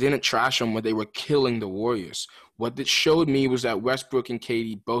 but they didn't trash them when they were killing the Warriors. What it showed me was that Westbrook and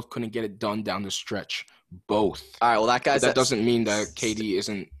KD both couldn't get it done down the stretch. Both. All right, well, that But guy's that doesn't mean that KD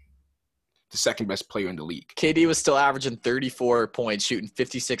isn't the second best player in the league. KD was still averaging 34 points, shooting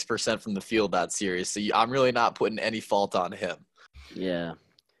 56% from the field that series. So I'm really not putting any fault on him. Yeah.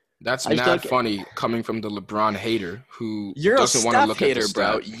 That's I just mad don't funny coming from the LeBron hater who You're a doesn't want to Steph look hater, at the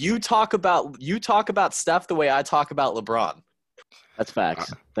bro. stat. You talk about Steph the way I talk about LeBron. That's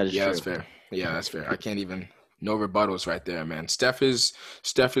facts. That is Yeah, true. that's fair. Yeah, that's fair. I can't even no rebuttals right there, man. Steph is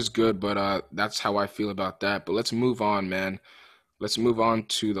good, but that's how I feel about that. But let's move on, man. Let's move on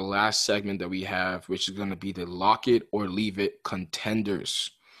to the last segment that we have, which is going to be the lock it or leave it contenders.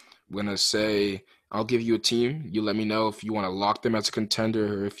 We're going to say, I'll give you a team. You let me know if you want to lock them as a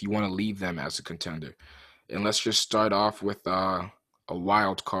contender or if you want to leave them as a contender. And let's just start off with a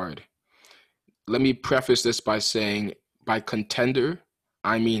wild card. Let me preface this by saying, by contender,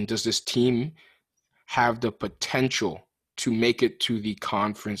 I mean, does this team have the potential to make it to the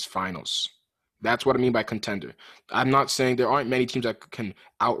conference finals? That's what I mean by contender. I'm not saying there aren't many teams that can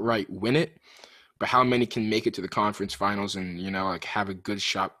outright win it, but how many can make it to the conference finals and, like have a good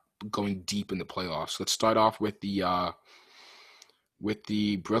shot going deep in the playoffs? Let's start off with the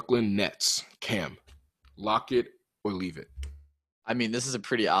Brooklyn Nets. Cam, lock it or leave it? I mean, this is a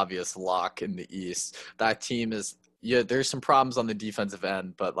pretty obvious lock in the East. That team is there's some problems on the defensive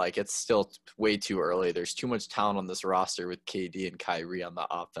end, but it's still way too early. There's too much talent on this roster with KD and Kyrie on the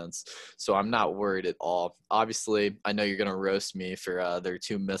offense. So I'm not worried at all. Obviously, I know you're going to roast me for their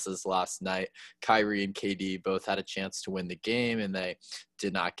two misses last night. Kyrie and KD both had a chance to win the game and they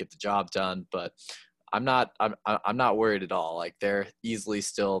did not get the job done, but I'm not worried at all. They're easily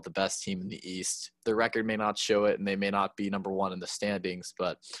still the best team in the East. The record may not show it and they may not be number one in the standings,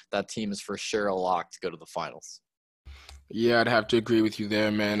 but that team is for sure a lock to go to the finals. Yeah, I'd have to agree with you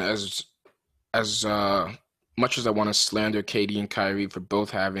there, man. As much as I want to slander KD and Kyrie for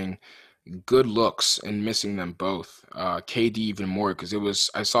both having good looks and missing them both, KD even more because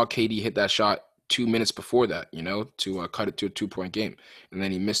I saw KD hit that shot 2 minutes before that, to cut it to a 2-point game, and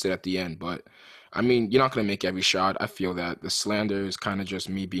then he missed it at the end. But I mean, you're not gonna make every shot. I feel that the slander is kind of just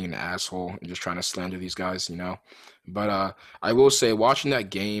me being an asshole and just trying to slander these guys, But I will say, watching that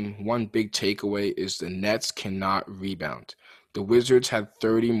game, one big takeaway is the Nets cannot rebound. The Wizards had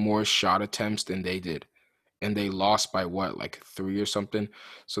 30 more shot attempts than they did, and they lost by what, 3 or something?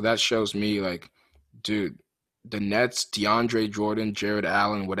 So that shows me, dude, the Nets, DeAndre Jordan, Jared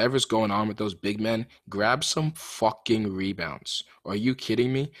Allen, whatever's going on with those big men, grab some fucking rebounds. Are you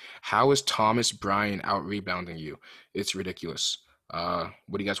kidding me? How is Thomas Bryant out-rebounding you? It's ridiculous. What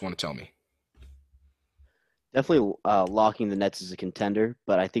do you guys want to tell me? Definitely locking the Nets as a contender,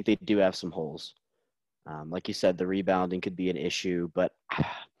 but I think they do have some holes. Like you said, the rebounding could be an issue, but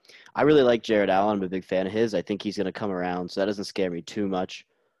I really like Jared Allen. I'm a big fan of his. I think he's going to come around, so that doesn't scare me too much.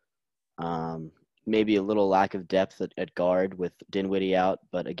 maybe a little lack of depth at guard with Dinwiddie out,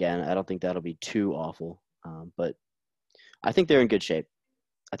 but again, I don't think that'll be too awful. But I think they're in good shape.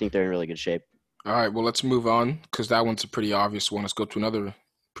 I think they're in really good shape. All right, well, let's move on because that one's a pretty obvious one. Let's go to another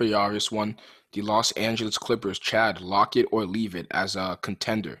pretty obvious one. The Los Angeles Clippers, Chad, lock it or leave it as a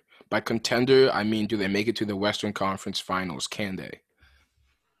contender. By contender, I mean, do they make it to the Western Conference Finals? Can they?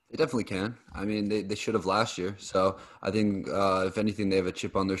 They definitely can. I mean, they should have last year. So I think if anything, they have a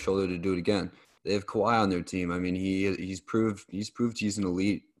chip on their shoulder to do it again. They have Kawhi on their team. I mean, he's proved he's an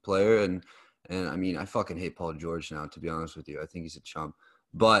elite player, and I mean, I fucking hate Paul George now, to be honest with you. I think he's a chump.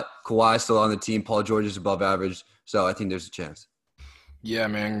 But Kawhi's still on the team. Paul George is above average, so I think there's a chance. Yeah,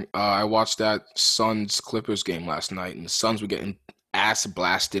 man. I watched that Suns-Clippers game last night, and the Suns were getting ass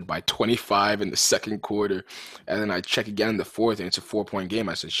blasted by 25 in the second quarter. And then I check again in the fourth, and it's a 4-point game.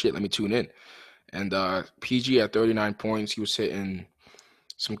 I said, shit, let me tune in. And PG at 39 points. He was hitting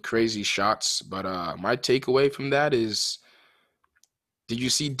some crazy shots. But my takeaway from that is, did you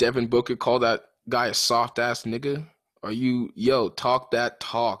see Devin Booker call that guy a soft-ass nigga? Talk that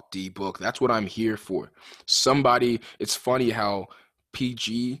talk, D-Book. That's what I'm here for. It's funny how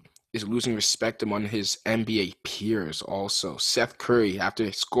PG is losing respect among his NBA peers also. Seth Curry,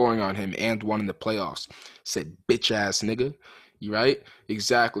 after scoring on him and won in the playoffs, said, bitch ass nigga. You right?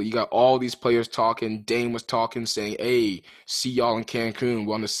 Exactly. You got all these players talking. Dame was talking, saying, hey, see y'all in Cancun.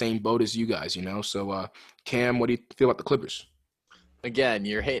 We're on the same boat as you guys, you know? So, Cam, what do you feel about the Clippers? Again,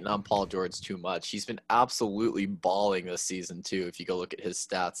 you're hating on Paul George too much. He's been absolutely balling this season too, if you go look at his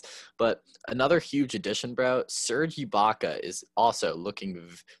stats. But another huge addition, bro, Serge Ibaka is also looking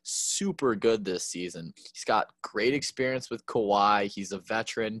super good this season. He's got great experience with Kawhi. He's a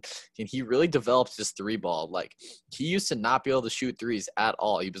veteran, and he really developed his three ball. Like, he used to not be able to shoot threes at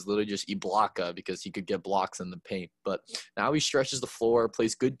all. He was literally just Ibaka because he could get blocks in the paint. But now he stretches the floor,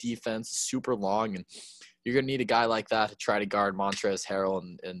 plays good defense, super long, and you're going to need a guy like that to try to guard Montrezl Harrell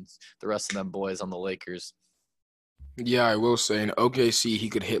and the rest of them boys on the Lakers. Yeah, I will say in OKC he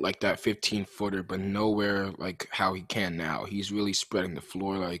could hit like that 15-footer, but nowhere like how he can now. He's really spreading the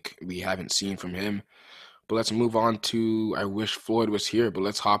floor like we haven't seen from him. But let's move on to, I wish Floyd was here, but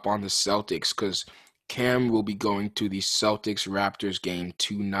let's hop on the Celtics because Cam will be going to the Celtics-Raptors game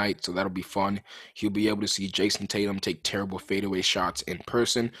tonight, so that'll be fun. He'll be able to see Jason Tatum take terrible fadeaway shots in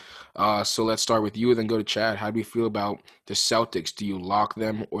person. So let's start with you and then go to Chad. How do you feel about the Celtics? Do you lock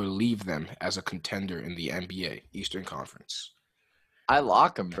them or leave them as a contender in the NBA Eastern Conference? I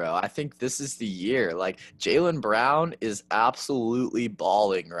lock him, bro. I think this is the year. Like, Jaylen Brown is absolutely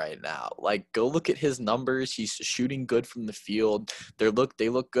balling right now. Like, go look at his numbers. He's shooting good from the field. They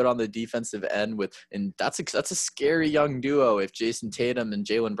look good on the defensive end and that's a scary young duo if Jason Tatum and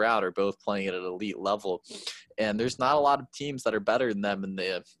Jaylen Brown are both playing at an elite level. And there's not a lot of teams that are better than them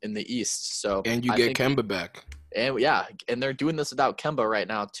in the East. So and you get Kemba back. And yeah, and they're doing this without Kemba right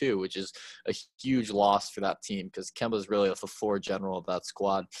now too, which is a huge loss for that team because Kemba's really the floor general of that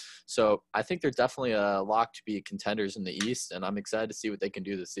squad. So I think they're definitely a lock to be contenders in the East, and I'm excited to see what they can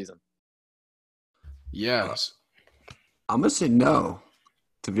do this season. Yes. I'm gonna say no.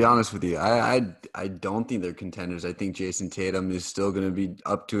 To be honest with you, I don't think they're contenders. I think Jason Tatum is still gonna be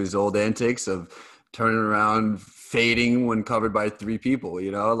up to his old antics of turning around, fading when covered by three people.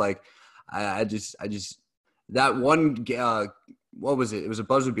 You know, like I just. That one, what was it? It was a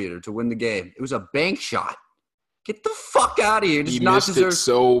buzzer beater to win the game. It was a bank shot. Get the fuck out of here. He missed it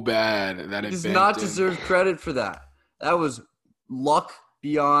so bad that it does not deserve credit for that. That was luck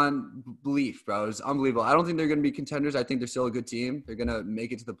beyond belief, bro. It was unbelievable. I don't think they're going to be contenders. I think they're still a good team. They're going to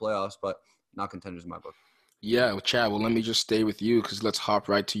make it to the playoffs, but not contenders in my book. Yeah, well, Chad, well, let me just stay with you because let's hop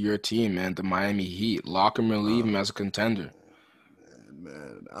right to your team, man, the Miami Heat. Lock him or leave him as a contender.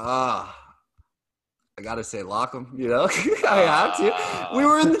 Man. I gotta say, lock them. You know, I have to. We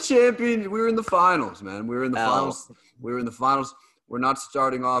were in the finals, man. We were in the finals. We're not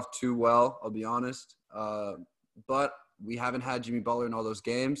starting off too well, I'll be honest. But we haven't had Jimmy Butler in all those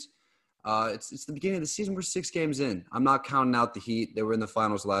games. It's the beginning of the season. We're 6 games in. I'm not counting out the Heat. They were in the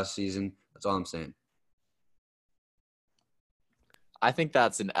finals last season. That's all I'm saying. I think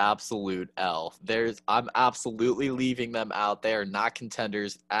that's an absolute L. I'm absolutely leaving them out. They are not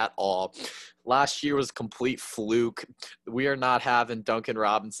contenders at all. Last year was a complete fluke. We are not having Duncan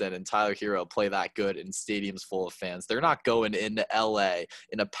Robinson and Tyler Hero play that good in stadiums full of fans. They're not going into LA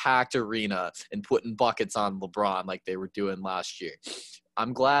in a packed arena and putting buckets on LeBron like they were doing last year.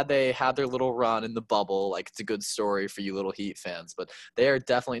 I'm glad they had their little run in the bubble. Like, it's a good story for you little Heat fans, but they are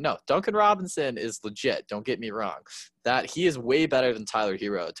definitely no. Duncan Robinson is legit. Don't get me wrong. That he is way better than Tyler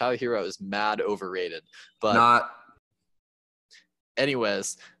Hero. Tyler Hero is mad overrated, but not.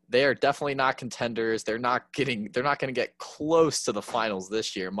 Anyways, they are definitely not contenders. They're not going to get close to the finals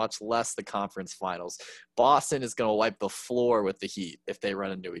this year, much less the conference finals. Boston is going to wipe the floor with the Heat if they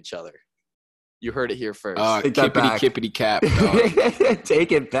run into each other. You heard it here first. Take that back. Kippity cap, dog.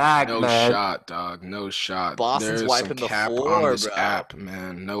 Take it back, No man. shot, dog. No shot. Boston's There's wiping some the cap floor, on this bro. app,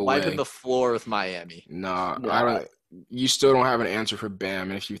 man. No Wiping way. the floor with Miami. Nah, No. I don't. You still don't have an answer for Bam.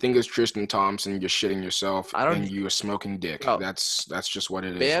 And if you think it's Tristan Thompson, you're shitting yourself and you are smoking dick. Oh. That's just what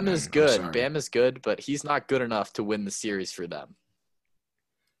it is. Bam man. is I'm good. sorry. Bam is good, but he's not good enough to win the series for them.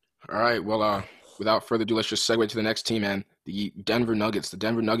 All right. Well, without further ado, let's just segue to the next team, man. The Denver Nuggets. The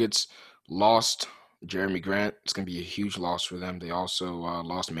Denver Nuggets lost Jeremy Grant. It's going to be a huge loss for them. They also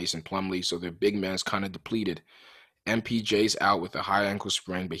lost Mason Plumlee, so their big man's kind of depleted. MPJ's out with a high ankle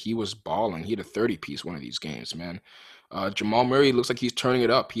sprain, but he was balling. He had a 30-piece one of these games, man. Jamal Murray looks like he's turning it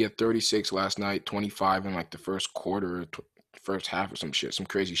up. He had 36 last night, 25 in like the first quarter, first half or some shit, some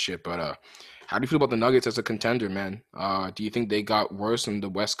crazy shit. But how do you feel about the Nuggets as a contender, man? Do you think they got worse and the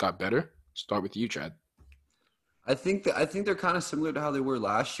West got better? Start with you, Chad. I think they're kind of similar to how they were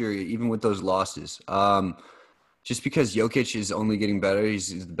last year, even with those losses. Just because Jokic is only getting better,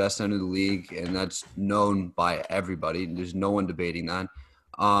 he's the best center of the league, and that's known by everybody. There's no one debating that.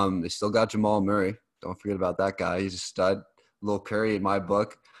 They still got Jamal Murray. Don't forget about that guy. He's a stud, Lil Curry in my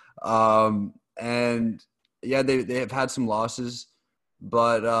book. And yeah, they have had some losses,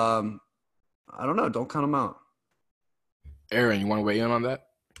 but I don't know. Don't count them out. Aaron, you want to weigh in on that?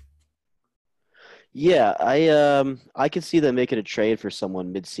 Yeah, I could see them making a trade for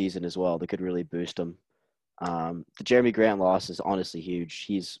someone mid-season as well that could really boost them. The Jeremy Grant loss is honestly huge.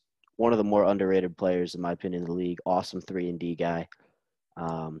 He's one of the more underrated players, in my opinion, in the league. Awesome 3-and-D guy.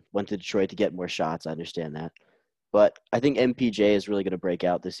 Went to Detroit to get more shots. I understand that. But I think MPJ is really going to break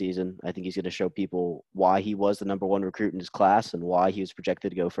out this season. I think he's going to show people why he was the number one recruit in his class and why he was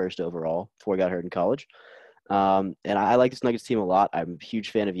projected to go first overall before he got hurt in college. And I like this Nuggets team a lot. I'm a huge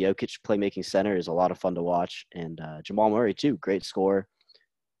fan of Jokic. Playmaking center is a lot of fun to watch. And Jamal Murray, too. Great scorer.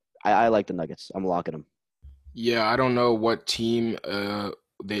 I like the Nuggets. I'm locking them. Yeah, I don't know what team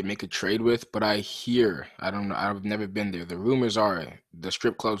they make a trade with, but I don't know. I've never been there. The rumors are the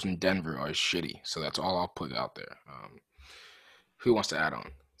strip clubs in Denver are shitty. So that's all I'll put out there. Who wants to add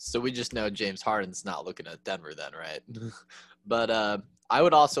on? So we just know James Harden's not looking at Denver then, right? But I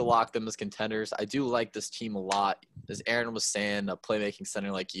would also lock them as contenders. I do like this team a lot. As Aaron was saying, a playmaking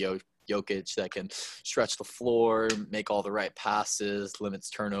center like Jokic that can stretch the floor, make all the right passes, limits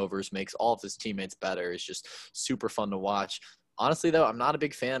turnovers, makes all of his teammates better. It's just super fun to watch. Honestly, though, I'm not a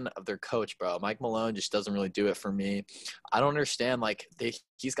big fan of their coach, bro. Mike Malone just doesn't really do it for me. I don't understand. Like,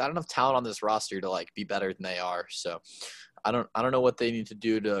 he's got enough talent on this roster to like be better than they are. So I don't know what they need to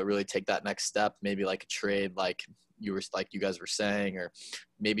do to really take that next step. Maybe like a trade, like you guys were saying, or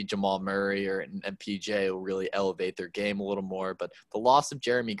maybe Jamal Murray or MPJ will really elevate their game a little more. But the loss of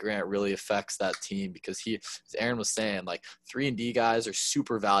Jeremy Grant really affects that team because as Aaron was saying, like 3-and-D guys are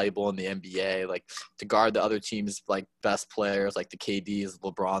super valuable in the NBA, like to guard the other team's like best players, like the KDs,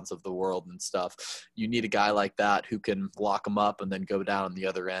 LeBrons of the world and stuff. You need a guy like that who can lock them up and then go down on the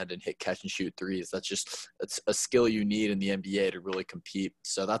other end and hit catch and shoot threes. It's a skill you need in the NBA to really compete.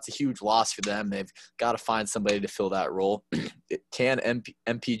 So that's a huge loss for them. They've got to find somebody to fill that role. Can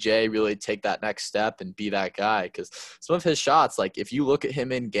MPJ really take that next step and be that guy? Because some of his shots, like if you look at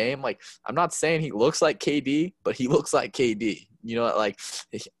him in game, like I'm not saying he looks like KD, but he looks like KD. You know, like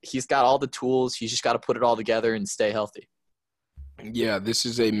he's got all the tools. He's just got to put it all together and stay healthy. Yeah, this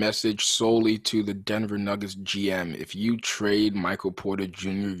is a message solely to the Denver Nuggets GM. If you trade Michael Porter Jr.,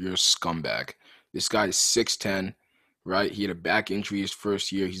 you're a scumbag. This guy is 6'10", right? He had a back injury his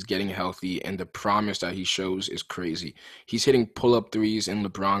first year. He's getting healthy, and the promise that he shows is crazy. He's hitting pull-up threes in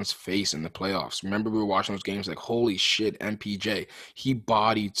LeBron's face in the playoffs. Remember we were watching those games like, holy shit, MPJ. He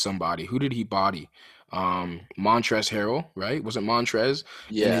bodied somebody. Who did he body? Montrezl Harrell, right? Was it Montrez?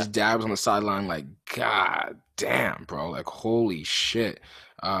 Yeah. And his dad was on the sideline like, God damn, bro. Like, holy shit.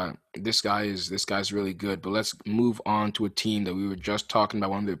 This guy's really good. But let's move on to a team that we were just talking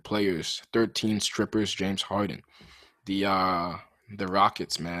about, one of their players, 13 strippers, James Harden. The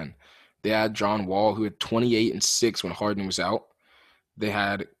Rockets, man. They had John Wall, who had 28 and 6 when Harden was out. They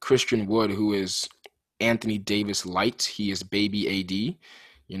had Christian Wood, who is Anthony Davis light. He is baby AD.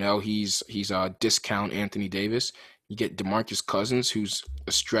 You know, he's discount Anthony Davis. You get DeMarcus Cousins, who's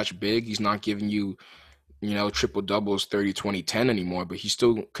a stretch big. He's not giving you, triple doubles, 30, 20, 10 anymore, but he's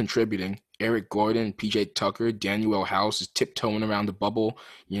still contributing. Eric Gordon, PJ Tucker, Daniel House is tiptoeing around the bubble,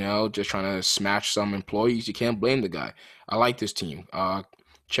 just trying to smash some employees. You can't blame the guy. I like this team.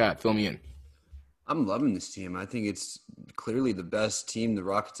 Chad, fill me in. I'm loving this team. I think it's clearly the best team the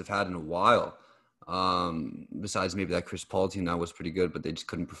Rockets have had in a while. Besides maybe that Chris Paul team that was pretty good, but they just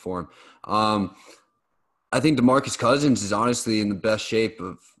couldn't perform. I think DeMarcus Cousins is honestly in the best shape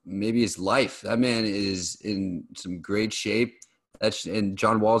of maybe his life. That man is in some great shape. And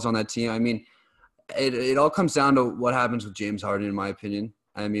John Wall's on that team. I mean, it all comes down to what happens with James Harden, in my opinion.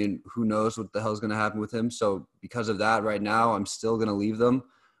 I mean, who knows what the hell's going to happen with him. So because of that, right now, I'm still going to leave them.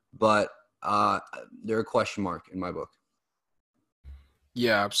 But they're a question mark in my book.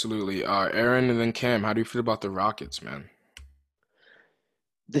 Yeah, absolutely. Aaron and then Cam, how do you feel about the Rockets, man?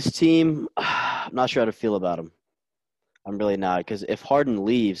 This team, I'm not sure how to feel about them. I'm really not, because if Harden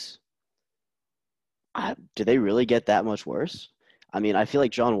leaves, do they really get that much worse? I mean, I feel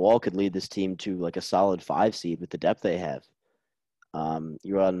like John Wall could lead this team to like a solid 5 seed with the depth they have.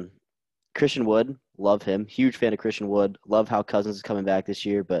 You run Christian Wood, love him. Huge fan of Christian Wood. Love how Cousins is coming back this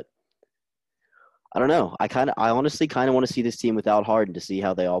year, but I don't know. I honestly kind of want to see this team without Harden to see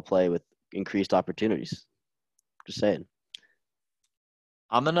how they all play with increased opportunities. Just saying.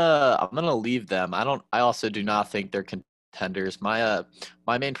 I'm gonna leave them. I also do not think they're contenders. My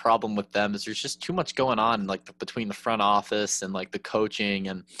main problem with them is there's just too much going on like between the front office and like the coaching,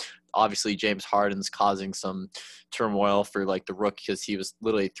 and obviously James Harden's causing some turmoil for like the rookie because he was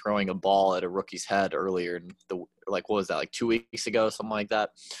literally throwing a ball at a rookie's head earlier in what was that, like 2 weeks ago, something like that.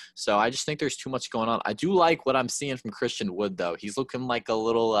 So I just think there's too much going on. I do like what I'm seeing from Christian Wood though. He's looking like a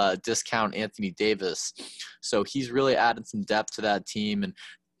little discount Anthony Davis. So he's really added some depth to that team and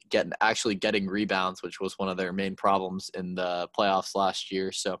getting rebounds, which was one of their main problems in the playoffs last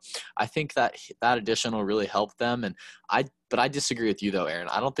year. So I think that addition will really help them. But I disagree with you though, Aaron.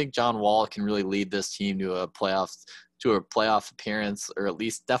 I don't think John Wall can really lead this team to a playoff appearance, or at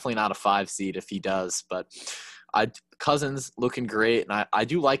least definitely not a 5 seed if he does. But Cousins looking great, and I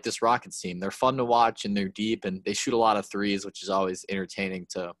do like this Rockets team. They're fun to watch, and they're deep, and they shoot a lot of threes, which is always entertaining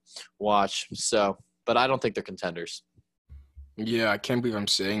to watch. So, but I don't think they're contenders. Yeah, I can't believe I'm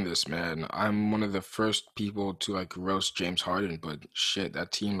saying this, man. I'm one of the first people to like roast James Harden, but shit,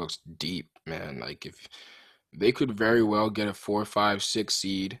 that team looks deep, man. Like if they could very well get a 4, 5, 6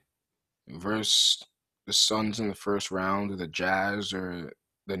 seed versus the Suns in the first round, or the Jazz, or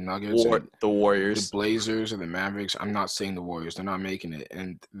the Nuggets, and The the Warriors. Blazers or the Mavericks. I'm not saying the Warriors; they're not making it,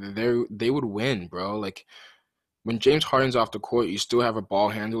 and they would win, bro. Like when James Harden's off the court, you still have a ball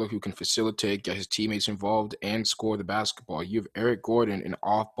handler who can facilitate, get his teammates involved, and score the basketball. You have Eric Gordon, an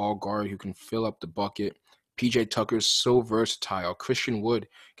off-ball guard who can fill up the bucket. PJ Tucker's so versatile. Christian Wood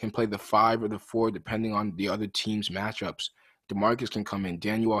can play the 5 or the 4 depending on the other team's matchups. DeMarcus can come in.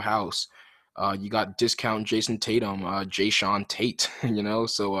 Daniel House. You got discount Jason Tatum, Jayshawn Tate,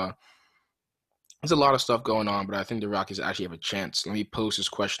 So there's a lot of stuff going on, but I think the Rockets actually have a chance. Let me pose this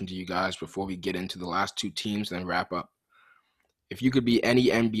question to you guys before we get into the last 2 teams and then wrap up. If you could be any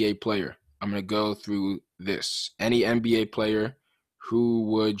NBA player, I'm going to go through this. Any NBA player, who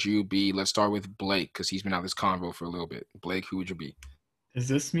would you be? Let's start with Blake because he's been out of this convo for a little bit. Blake, who would you be? Does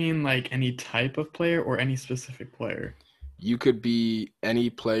this mean like any type of player or any specific player? You could be any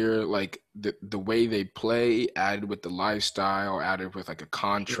player, like the way they play, added with the lifestyle, added with like a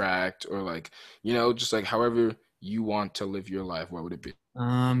contract, or like, just like however you want to live your life. What would it be?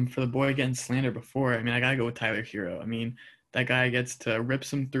 For the boy getting slandered before, I mean, I gotta go with Tyler Hero. I mean, that guy gets to rip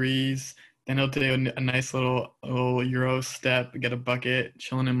some threes, then he'll do a nice little Euro step, get a bucket,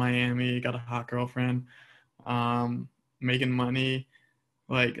 chilling in Miami, got a hot girlfriend, making money.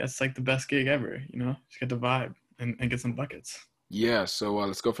 Like that's like the best gig ever, Just get the vibe. And get some buckets. Yeah, so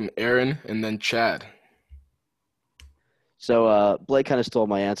let's go from Aaron and then Chad. So Blake kind of stole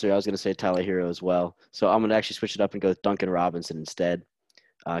my answer. I was going to say Tyler Hero as well. So I'm going to actually switch it up and go with Duncan Robinson instead,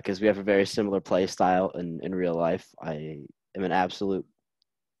 because we have a very similar play style in real life. I am an absolute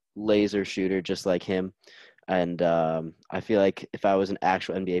laser shooter just like him. And I feel like if I was an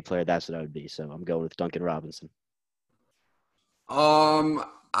actual NBA player, that's what I would be. So I'm going with Duncan Robinson.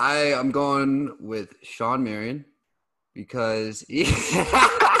 I'm going with Sean Marion because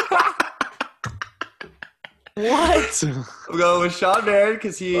What? I'm going with Sean Marion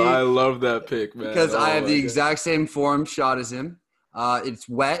because I love that pick, man. Because I have the exact same form shot as him. It's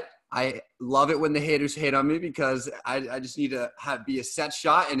wet. I love it when the haters hate on me because I just need to be a set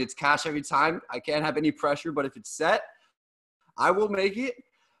shot and it's cash every time. I can't have any pressure, but if it's set, I will make it.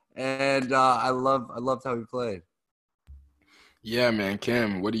 And I loved how he played. Yeah, man.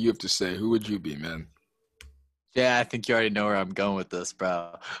 Cam, what do you have to say? Who would you be, man? Yeah, I think you already know where I'm going with this,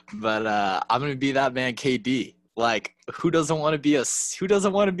 bro. But I'm going to be that man KD. Like, who doesn't want to be a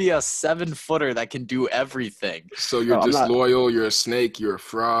 7-footer that can do everything? So you're No, I'm not- disloyal, you're a snake, you're a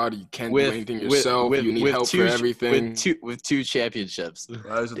fraud, you can't do anything yourself, you need help for everything. With two championships.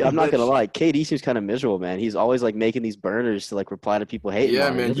 Yeah, I'm not gonna lie. KD seems kind of miserable, man. He's always like making these burners to like reply to people hating. Yeah,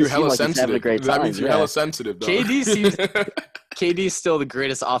 on him. man, It you're doesn't seem hella like he's having a sensitive. great That time. means you're Yeah. hella sensitive, though. KD's still the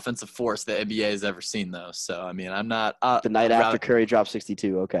greatest offensive force the NBA has ever seen, though. So I mean, I'm not The night after Curry dropped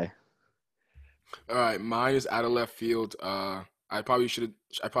 62. Okay. All right, mine is out of left field. I probably should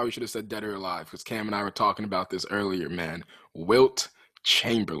have said dead or alive because Cam and I were talking about this earlier, man. Wilt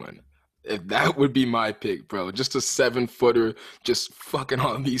Chamberlain. If that would be my pick, bro. Just a 7-footer, just fucking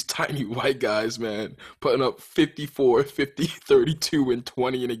on these tiny white guys, man. Putting up 54, 50, 32, and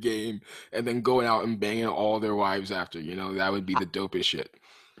 20 in a game, and then going out and banging all their wives after. You know, that would be the dopest shit.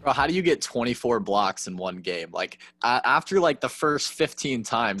 Bro, how do you get 24 blocks in one game? Like after like the first 15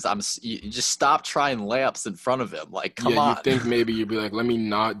 times, you just stop trying layups in front of him. Like, come on. You think maybe you'd be like, let me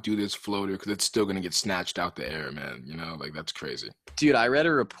not do this floater because it's still gonna get snatched out the air, man. You know, like that's crazy. Dude, I read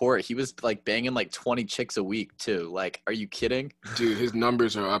a report. He was like banging like 20 chicks a week too. Like, are you kidding? Dude, his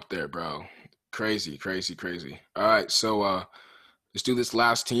numbers are up there, bro. Crazy, crazy, crazy. All right, so let's do this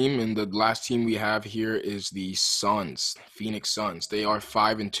last team, and the last team we have here is the Suns, Phoenix Suns. They are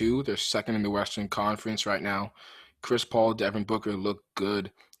 5-2. They're second in the Western Conference right now. Chris Paul, Devin Booker look good.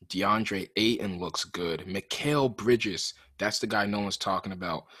 DeAndre Ayton looks good. Mikal Bridges, that's the guy no one's talking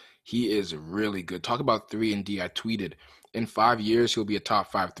about. He is really good. Talk about 3-and-D. I tweeted, in 5 years, he'll be a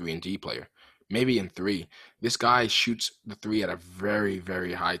top 5 3-and-D player. Maybe in 3. This guy shoots the 3 at a very,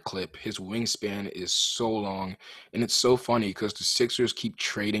 very high clip. His wingspan is so long. And it's so funny because the Sixers keep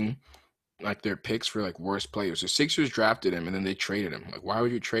trading like their picks for like worst players. The Sixers drafted him and then they traded him. Like, why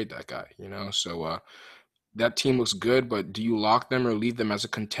would you trade that guy? You know, so that team looks good, but do you lock them or leave them as a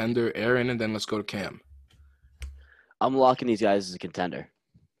contender, Aaron? And then let's go to Cam. I'm locking these guys as a contender.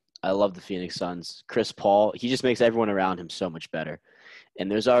 I love the Phoenix Suns. Chris Paul, he just makes everyone around him so much better. And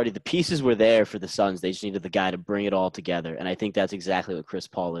there's already the pieces were there for the Suns. They just needed the guy to bring it all together. And I think that's exactly what Chris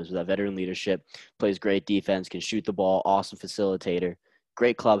Paul is. With that veteran leadership, plays great defense, can shoot the ball, awesome facilitator,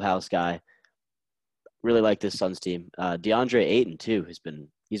 great clubhouse guy. Really like this Suns team. DeAndre Ayton too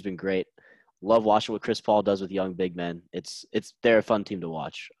he's been great. Love watching what Chris Paul does with young big men. They're a fun team to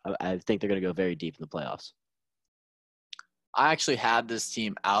watch. I think they're going to go very deep in the playoffs. I actually had this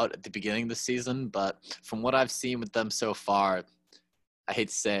team out at the beginning of the season, but from what I've seen with them so far, I hate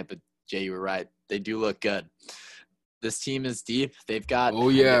to say it, but Jay, you were right. They do look good. This team is deep. They've got. Oh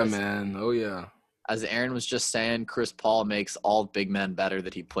yeah, man. Oh yeah. As Aaron was just saying, Chris Paul makes all big men better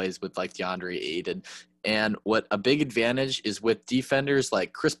that he plays with, like DeAndre Ayton. And what a big advantage is with defenders,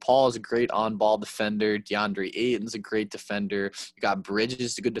 like Chris Paul is a great on-ball defender. DeAndre Ayton's a great defender. You got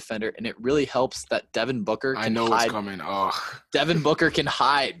Bridges, a good defender. And it really helps that Devin Booker can I know hide. what's coming. Oh. Devin Booker can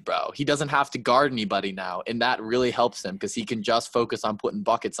hide, bro. He doesn't have to guard anybody now. And that really helps him because he can just focus on putting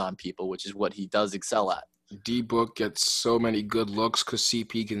buckets on people, which is what he does excel at. D-Book gets so many good looks because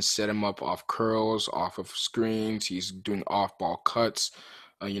CP can set him up off curls, off of screens. He's doing off-ball cuts.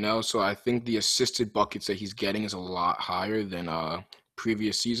 So I think the assisted buckets that he's getting is a lot higher than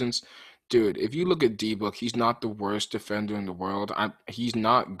previous seasons. Dude, if you look at D-Book, he's not the worst defender in the world. He's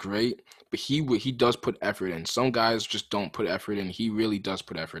not great, but he does put effort in. Some guys just don't put effort in. He really does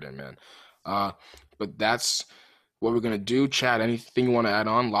put effort in, man. But that's what we're going to do. Chad, anything you want to add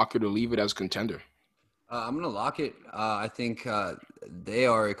on? Lock it or leave it as contender? I'm going to lock it. I think they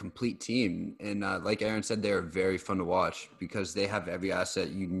are a complete team. And like Aaron said, they're very fun to watch because they have every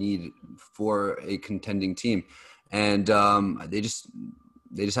asset you need for a contending team. And they just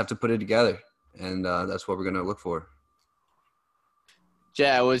have to put it together. And that's what we're going to look for. Jay,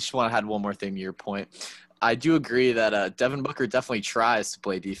 I just want to add one more thing to your point. I do agree that Devin Booker definitely tries to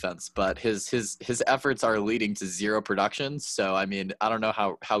play defense, but his efforts are leading to zero production. So, I mean, I don't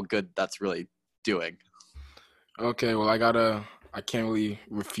know how good that's really doing. Okay, well, I can't really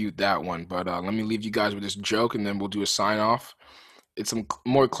refute that one, but let me leave you guys with this joke, and then we'll do a sign-off. It's some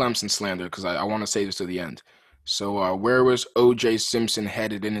more Clemson slander, because I want to say this to the end. So where was O.J. Simpson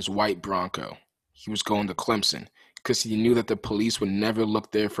headed in his white Bronco? He was going to Clemson, because he knew that the police would never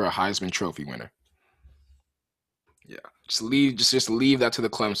look there for a Heisman Trophy winner. Yeah, just leave that to the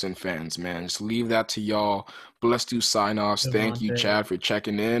Clemson fans, man. Just leave that to y'all. But let's do sign-offs. Thank you, Chad, for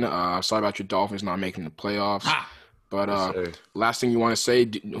checking in. Sorry about your Dolphins not making the playoffs. But last thing you want to say,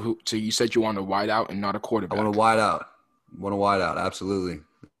 so you said you want a wideout and not a quarterback. I want a wide out. Absolutely.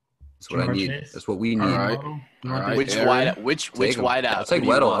 That's what I need. That's what we need. All right. Which wideout? I'll take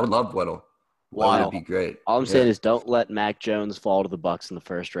Weddle. I would love Weddle. Waddle would be great. All I'm saying is don't let Mac Jones fall to the Bucs in the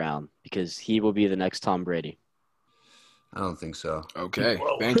first round because he will be the next Tom Brady. I don't think so. Okay,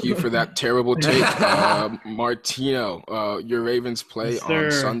 thank you for that terrible take. Martino, your Ravens play Yes, on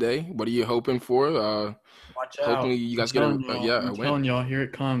sir. Sunday. What are you hoping for? Watch out. Hoping you guys get I'm a win. telling y'all, here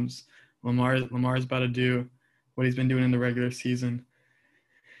it comes. Lamar's about to do what he's been doing in the regular season.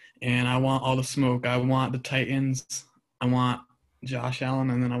 And I want all the smoke. I want the Titans. I want Josh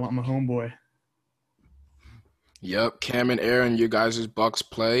Allen, and then I want my homeboy. Yep, Cam and Aaron, you guys' Bucks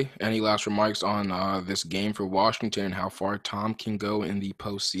play. Any last remarks on this game for Washington and how far Tom can go in the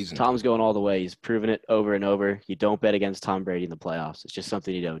postseason? Tom's going all the way. He's proven it over and over. You don't bet against Tom Brady in the playoffs. It's just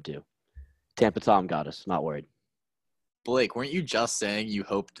something you don't do. Tampa Tom got us. Not worried. Blake, weren't you just saying you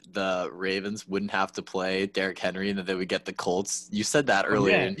hoped the Ravens wouldn't have to play Derrick Henry and that they would get the Colts? You said that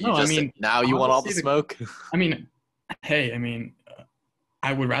earlier. Yeah. And you No, just I mean, said, now you want all the obviously smoke?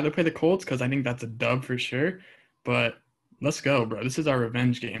 I would rather play the Colts because I think that's a dub for sure. But let's go, bro. This is our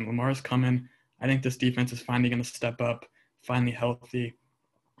revenge game. Lamar's coming. I think this defense is finally going to step up, finally healthy.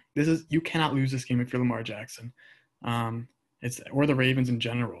 You cannot lose this game if you're Lamar Jackson. Or the Ravens in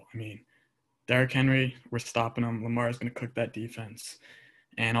general. I mean, Derrick Henry, we're stopping him. Lamar's going to cook that defense.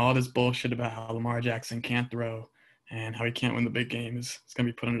 And all this bullshit about how Lamar Jackson can't throw and how he can't win the big game it's going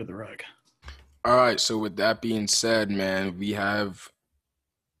to be put under the rug. All right, so with that being said, man, we have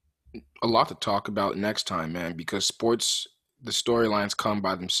a lot to talk about next time, man, because sports, the storylines come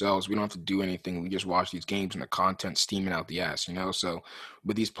by themselves. We don't have to do anything. We just watch these games and the content steaming out the ass, So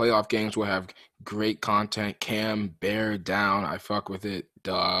with these playoff games, we'll have great content. Cam, bear down. I fuck with it.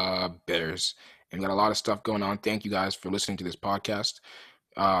 Bears. And we got a lot of stuff going on. Thank you guys for listening to this podcast.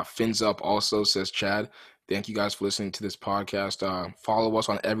 Fins up also, says Chad. Thank you guys for listening to this podcast. Follow us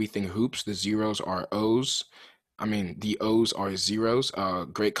on everything hoops. The zeros are O's. The O's are zeros.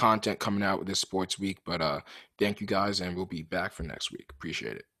 Great content coming out with this sports week, but thank you guys, and we'll be back for next week.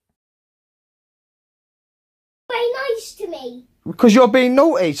 Appreciate it. Very nice to me. Because you're being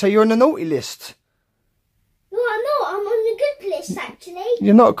naughty, so you're on the naughty list. No, I'm not. I'm on the good list, actually.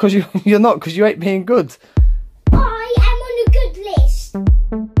 You're not, because you ain't being good.